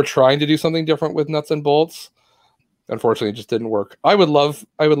think they were trying to do something different with Nuts and Bolts. Unfortunately, it just didn't work. I would love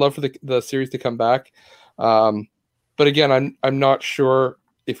for the series to come back. But again, I'm not sure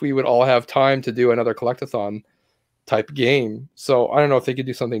if we would all have time to do another collectathon type game. So I don't know if they could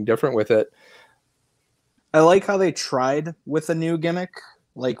do something different with it. I like how they tried with a new gimmick,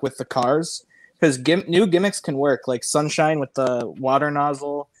 like with the cars, because new gimmicks can work. Like Sunshine with the water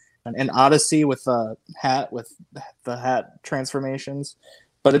nozzle, and Odyssey with the hat transformations.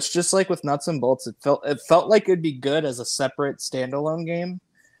 But it's just like with Nuts and Bolts. It felt like it'd be good as a separate standalone game,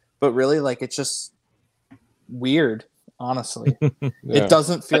 but really, like, it's just weird. Honestly, Yeah. It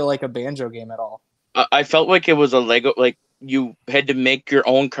doesn't feel like a Banjo game at all. I felt like it was a Lego, like you had to make your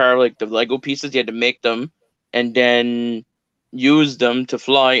own car, like the Lego pieces, you had to make them and then use them to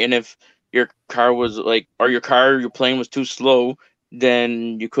fly. And if your car was like, or your plane was too slow,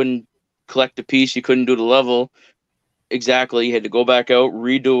 then you couldn't collect the piece, you couldn't do the level exactly. You had to go back out,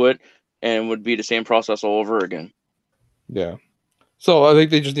 redo it, and it would be the same process all over again. Yeah. So I think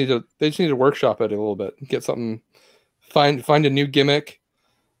they just need to workshop it a little bit, get something, find a new gimmick,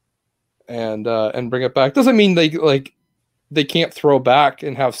 and bring it back. Doesn't mean they can't throw back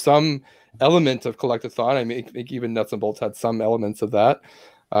and have some element of collectathon. I mean, I think even Nuts and Bolts had some elements of that.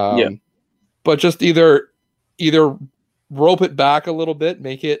 Yeah. But just either rope it back a little bit,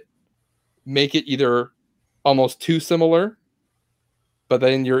 make it either almost too similar, but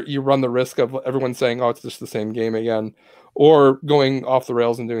then you run the risk of everyone saying, "Oh, it's just the same game again," or going off the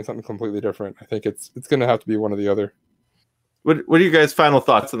rails and doing something completely different. I think it's going to have to be one or the other. What are your guys' final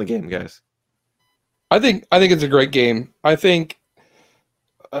thoughts on the game, guys? I think it's a great game. I think,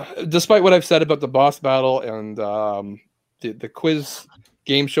 despite what I've said about the boss battle and the quiz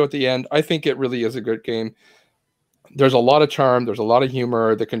game show at the end, I think it really is a good game. There's a lot of charm. There's a lot of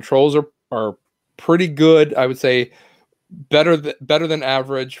humor. The controls are pretty good. I would say better than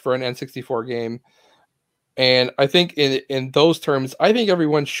average for an N64 game. And I think in those terms, I think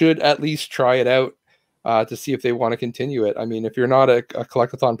everyone should at least try it out to see if they want to continue it. I mean, if you're not a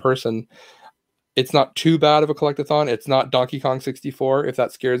collectathon person, it's not too bad of a collectathon. It's not Donkey Kong 64.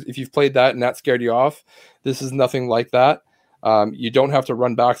 If you've played that and that scared you off, this is nothing like that. You don't have to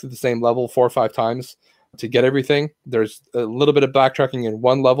run back to the same level 4 or 5 times to get everything. There's a little bit of backtracking in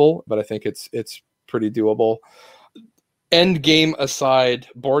one level, but I think it's pretty doable. End game aside,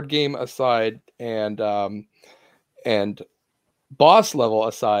 board game aside, and boss level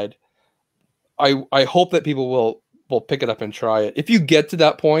aside, I hope that people will pick it up and try it. If you get to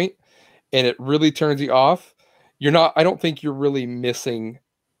that point and it really turns you off, I don't think you're really missing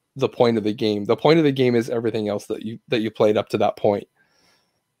the point of the game. The point of the game is everything else that you played up to that point.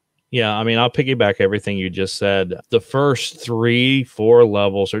 Yeah, I mean, I'll piggyback everything you just said. The first 3-4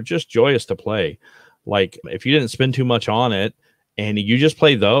 levels are just joyous to play. Like, if you didn't spend too much on it and you just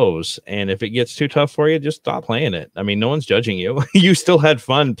play those, and if it gets too tough for you, just stop playing it. I mean, no one's judging you. You still had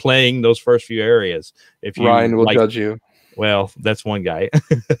fun playing those first few areas. If you Ryan will judge you. Well, that's one guy.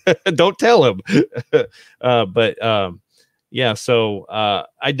 Don't tell him. Yeah, so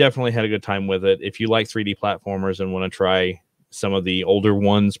I definitely had a good time with it. If you like 3D platformers and want to try some of the older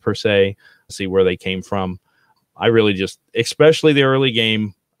ones per se, see where they came from, I really just, especially the early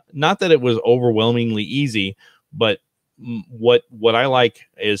game, not that it was overwhelmingly easy, but what I like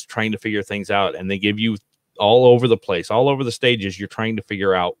is trying to figure things out, and they give you all over the place, all over the stages. You're trying to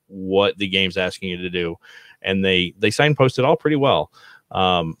figure out what the game's asking you to do, and they signpost it all pretty well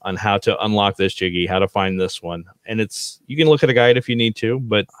on how to unlock this Jiggy, how to find this one, and you can look at a guide if you need to,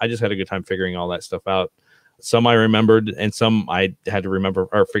 but I just had a good time figuring all that stuff out. Some I remembered, and some I had to remember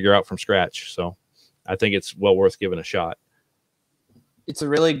or figure out from scratch. So I think it's well worth giving a shot. It's a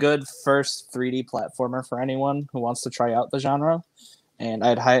really good first 3D platformer for anyone who wants to try out the genre, and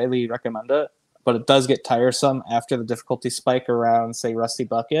I'd highly recommend it. But it does get tiresome after the difficulty spike around, say, Rusty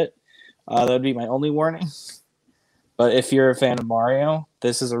Bucket. That would be my only warning. But if you're a fan of Mario,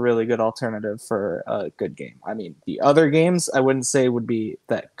 this is a really good alternative for a good game. I mean, the other games I wouldn't say would be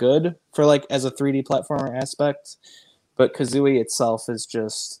that good for like as a 3D platformer aspect, but Kazooie itself is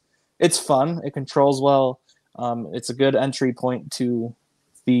just, it's fun. It controls well. It's a good entry point to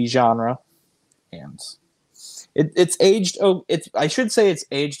the genre, and it's aged. I should say it's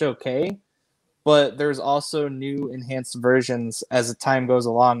aged okay, but there's also new enhanced versions as the time goes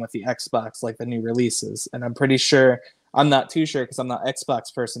along with the Xbox, like the new releases. And I'm not too sure because I'm not an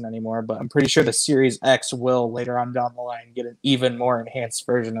Xbox person anymore, but I'm pretty sure the Series X will later on down the line get an even more enhanced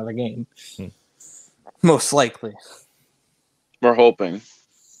version of the game. Most likely. We're hoping.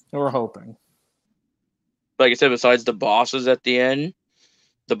 We're hoping. Like I said, besides the bosses at the end,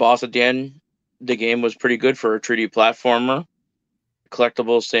 the boss at the end, the game was pretty good for a 3D platformer.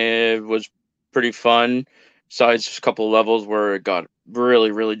 Collectible save was pretty fun. Besides a couple of levels where it got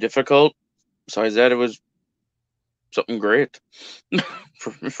really, really difficult. Besides that, it was something great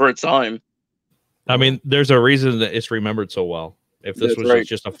for its time. I mean, there's a reason that it's remembered so well. If this That's was right.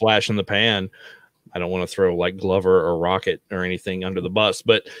 just a flash in the pan, I don't want to throw like Glover or Rocket or anything under the bus,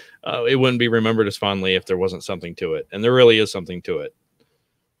 but it wouldn't be remembered as fondly if there wasn't something to it. And there really is something to it.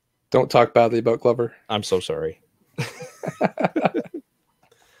 Don't talk badly about Glover. I'm so sorry.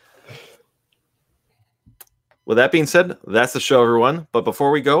 With that being said, that's the show, everyone. But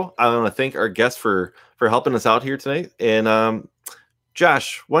before we go, I want to thank our guests for helping us out here tonight. And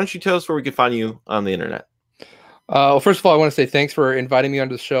Josh, why don't you tell us where we can find you on the internet? Well, first of all, I want to say thanks for inviting me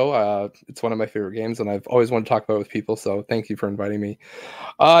onto the show. It's one of my favorite games, and I've always wanted to talk about it with people, so thank you for inviting me.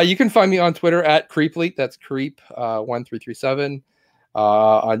 You can find me on Twitter at Creepleet. That's Creep1337.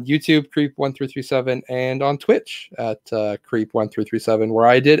 On YouTube, Creep1337, and on Twitch at Creep1337, where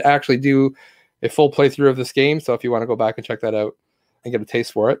I did actually do a full playthrough of this game. So if you want to go back and check that out and get a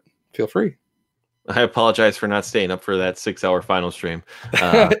taste for it, feel free. I apologize for not staying up for that 6-hour final stream.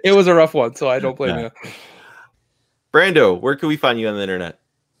 It was a rough one, so I don't blame you. Brando, where can we find you on the internet?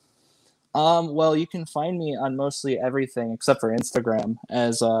 Well, you can find me on mostly everything except for Instagram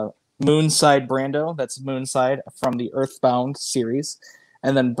as Moonside Brando. That's Moonside from the Earthbound series.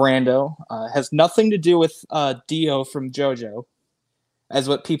 And then Brando has nothing to do with Dio from JoJo, as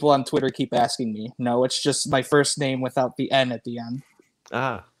what people on Twitter keep asking me. No, it's just my first name without the N at the end.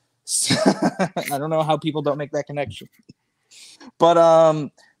 Ah. I don't know how people don't make that connection. But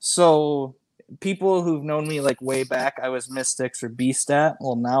so people who've known me like way back, I was Mystics or Beastat.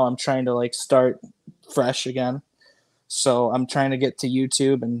 Well, now I'm trying to like start fresh again. So I'm trying to get to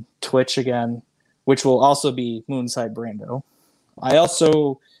YouTube and Twitch again, which will also be Moonside Brando. I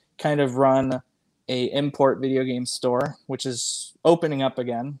also kind of run a import video game store, which is opening up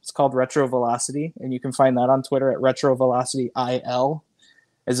again. It's called Retro Velocity, and you can find that on Twitter at Retro Velocity IL,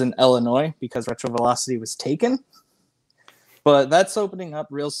 as in Illinois, because Retro Velocity was taken. But that's opening up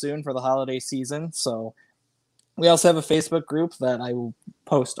real soon for the holiday season. So we also have a Facebook group that I will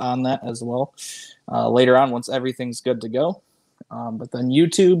post on that as well later on once everything's good to go. But then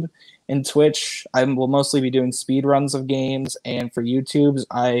YouTube and Twitch, I will mostly be doing speed runs of games. And for YouTube's,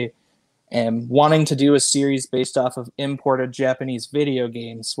 I am wanting to do a series based off of imported Japanese video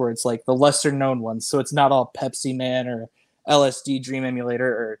games where it's like the lesser known ones. So it's not all Pepsi Man or LSD Dream Emulator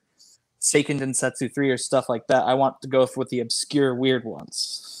or Seiken Densetsu 3 or stuff like that. I want to go with the obscure weird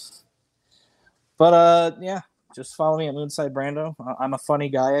ones. But yeah, just follow me at Moonside Brando. I'm a funny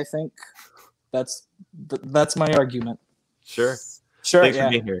guy, I think. That's my argument. Sure. Thanks for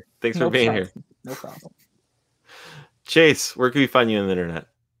being here. Thanks No for being problem. here. No problem. Chase, where can we find you on the internet?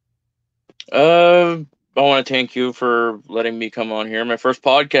 I want to thank you for letting me come on here. My first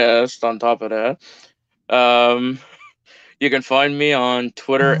podcast on top of that. You can find me on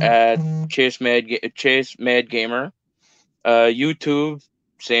Twitter at Chase Mad Gamer. YouTube,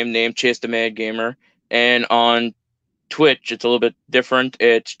 same name, Chase the Mad Gamer. And on Twitch, it's a little bit different.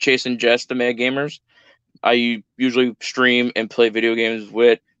 It's Chase and Jess the Mad Gamers. I usually stream and play video games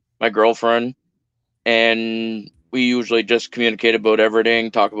with my girlfriend, and we usually just communicate about everything,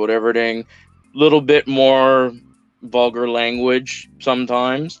 talk about everything. Little bit more vulgar language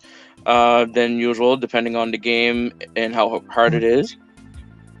sometimes than usual, depending on the game and how hard it is.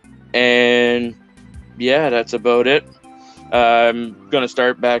 And yeah, that's about it. I'm gonna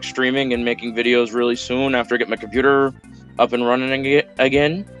start back streaming and making videos really soon after I get my computer up and running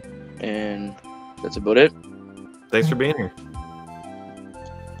again. And that's about it. Thanks for being here.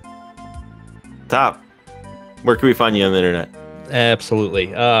 Top, where can we find you on the internet?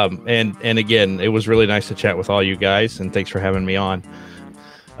 Absolutely. And again, it was really nice to chat with all you guys, and thanks for having me on.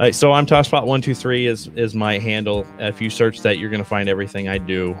 So I'm Tosspot123 is my handle. If you search that, you're going to find everything I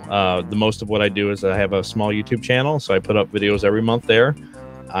do. The most of what I do is I have a small YouTube channel, so I put up videos every month there.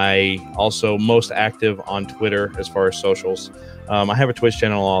 I also most active on Twitter as far as socials. I have a Twitch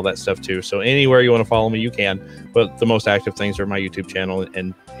channel, all that stuff too. So anywhere you want to follow me, you can. But the most active things are my YouTube channel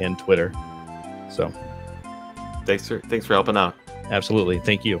and Twitter. So thanks for helping out. Absolutely,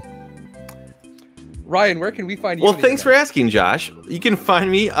 thank you. Ryan, where can we find you? Well, thanks for asking, Josh. You can find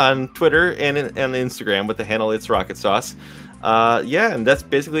me on Twitter and Instagram with the handle It's Rocket Sauce. Yeah, and that's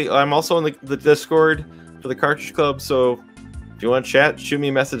basically. I'm also in the Discord for the Cartridge Club. So if you want to chat, shoot me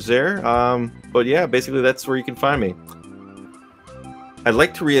a message there. But yeah, basically that's where you can find me. I'd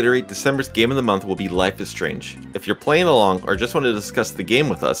like to reiterate December's game of the month will be Life is Strange. If you're playing along or just want to discuss the game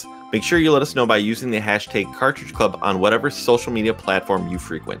with us, make sure you let us know by using the hashtag Cartridge Club on whatever social media platform you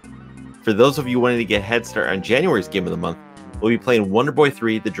frequent. For those of you wanting to get a head start on January's game of the month, we'll be playing Wonder Boy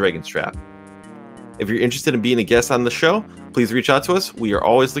 3: The Dragon's Trap. If you're interested in being a guest on the show, please reach out to us. We are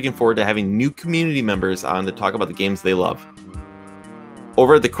always looking forward to having new community members on to talk about the games they love.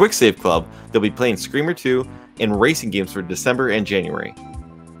 Over at the Quick Save Club, they'll be playing Screamer 2 and racing games for December and January.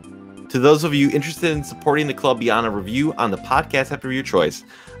 To those of you interested in supporting the club beyond a review on the podcast after your choice,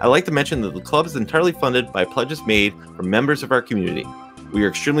 I'd like to mention that the club is entirely funded by pledges made from members of our community. We are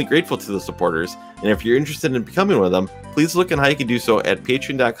extremely grateful to the supporters, and if you're interested in becoming one of them, please look at how you can do so at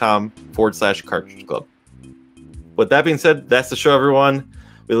patreon.com/Cartridge Club. With that being said, that's the show, everyone.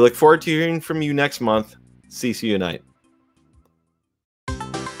 We look forward to hearing from you next month. CC Unite.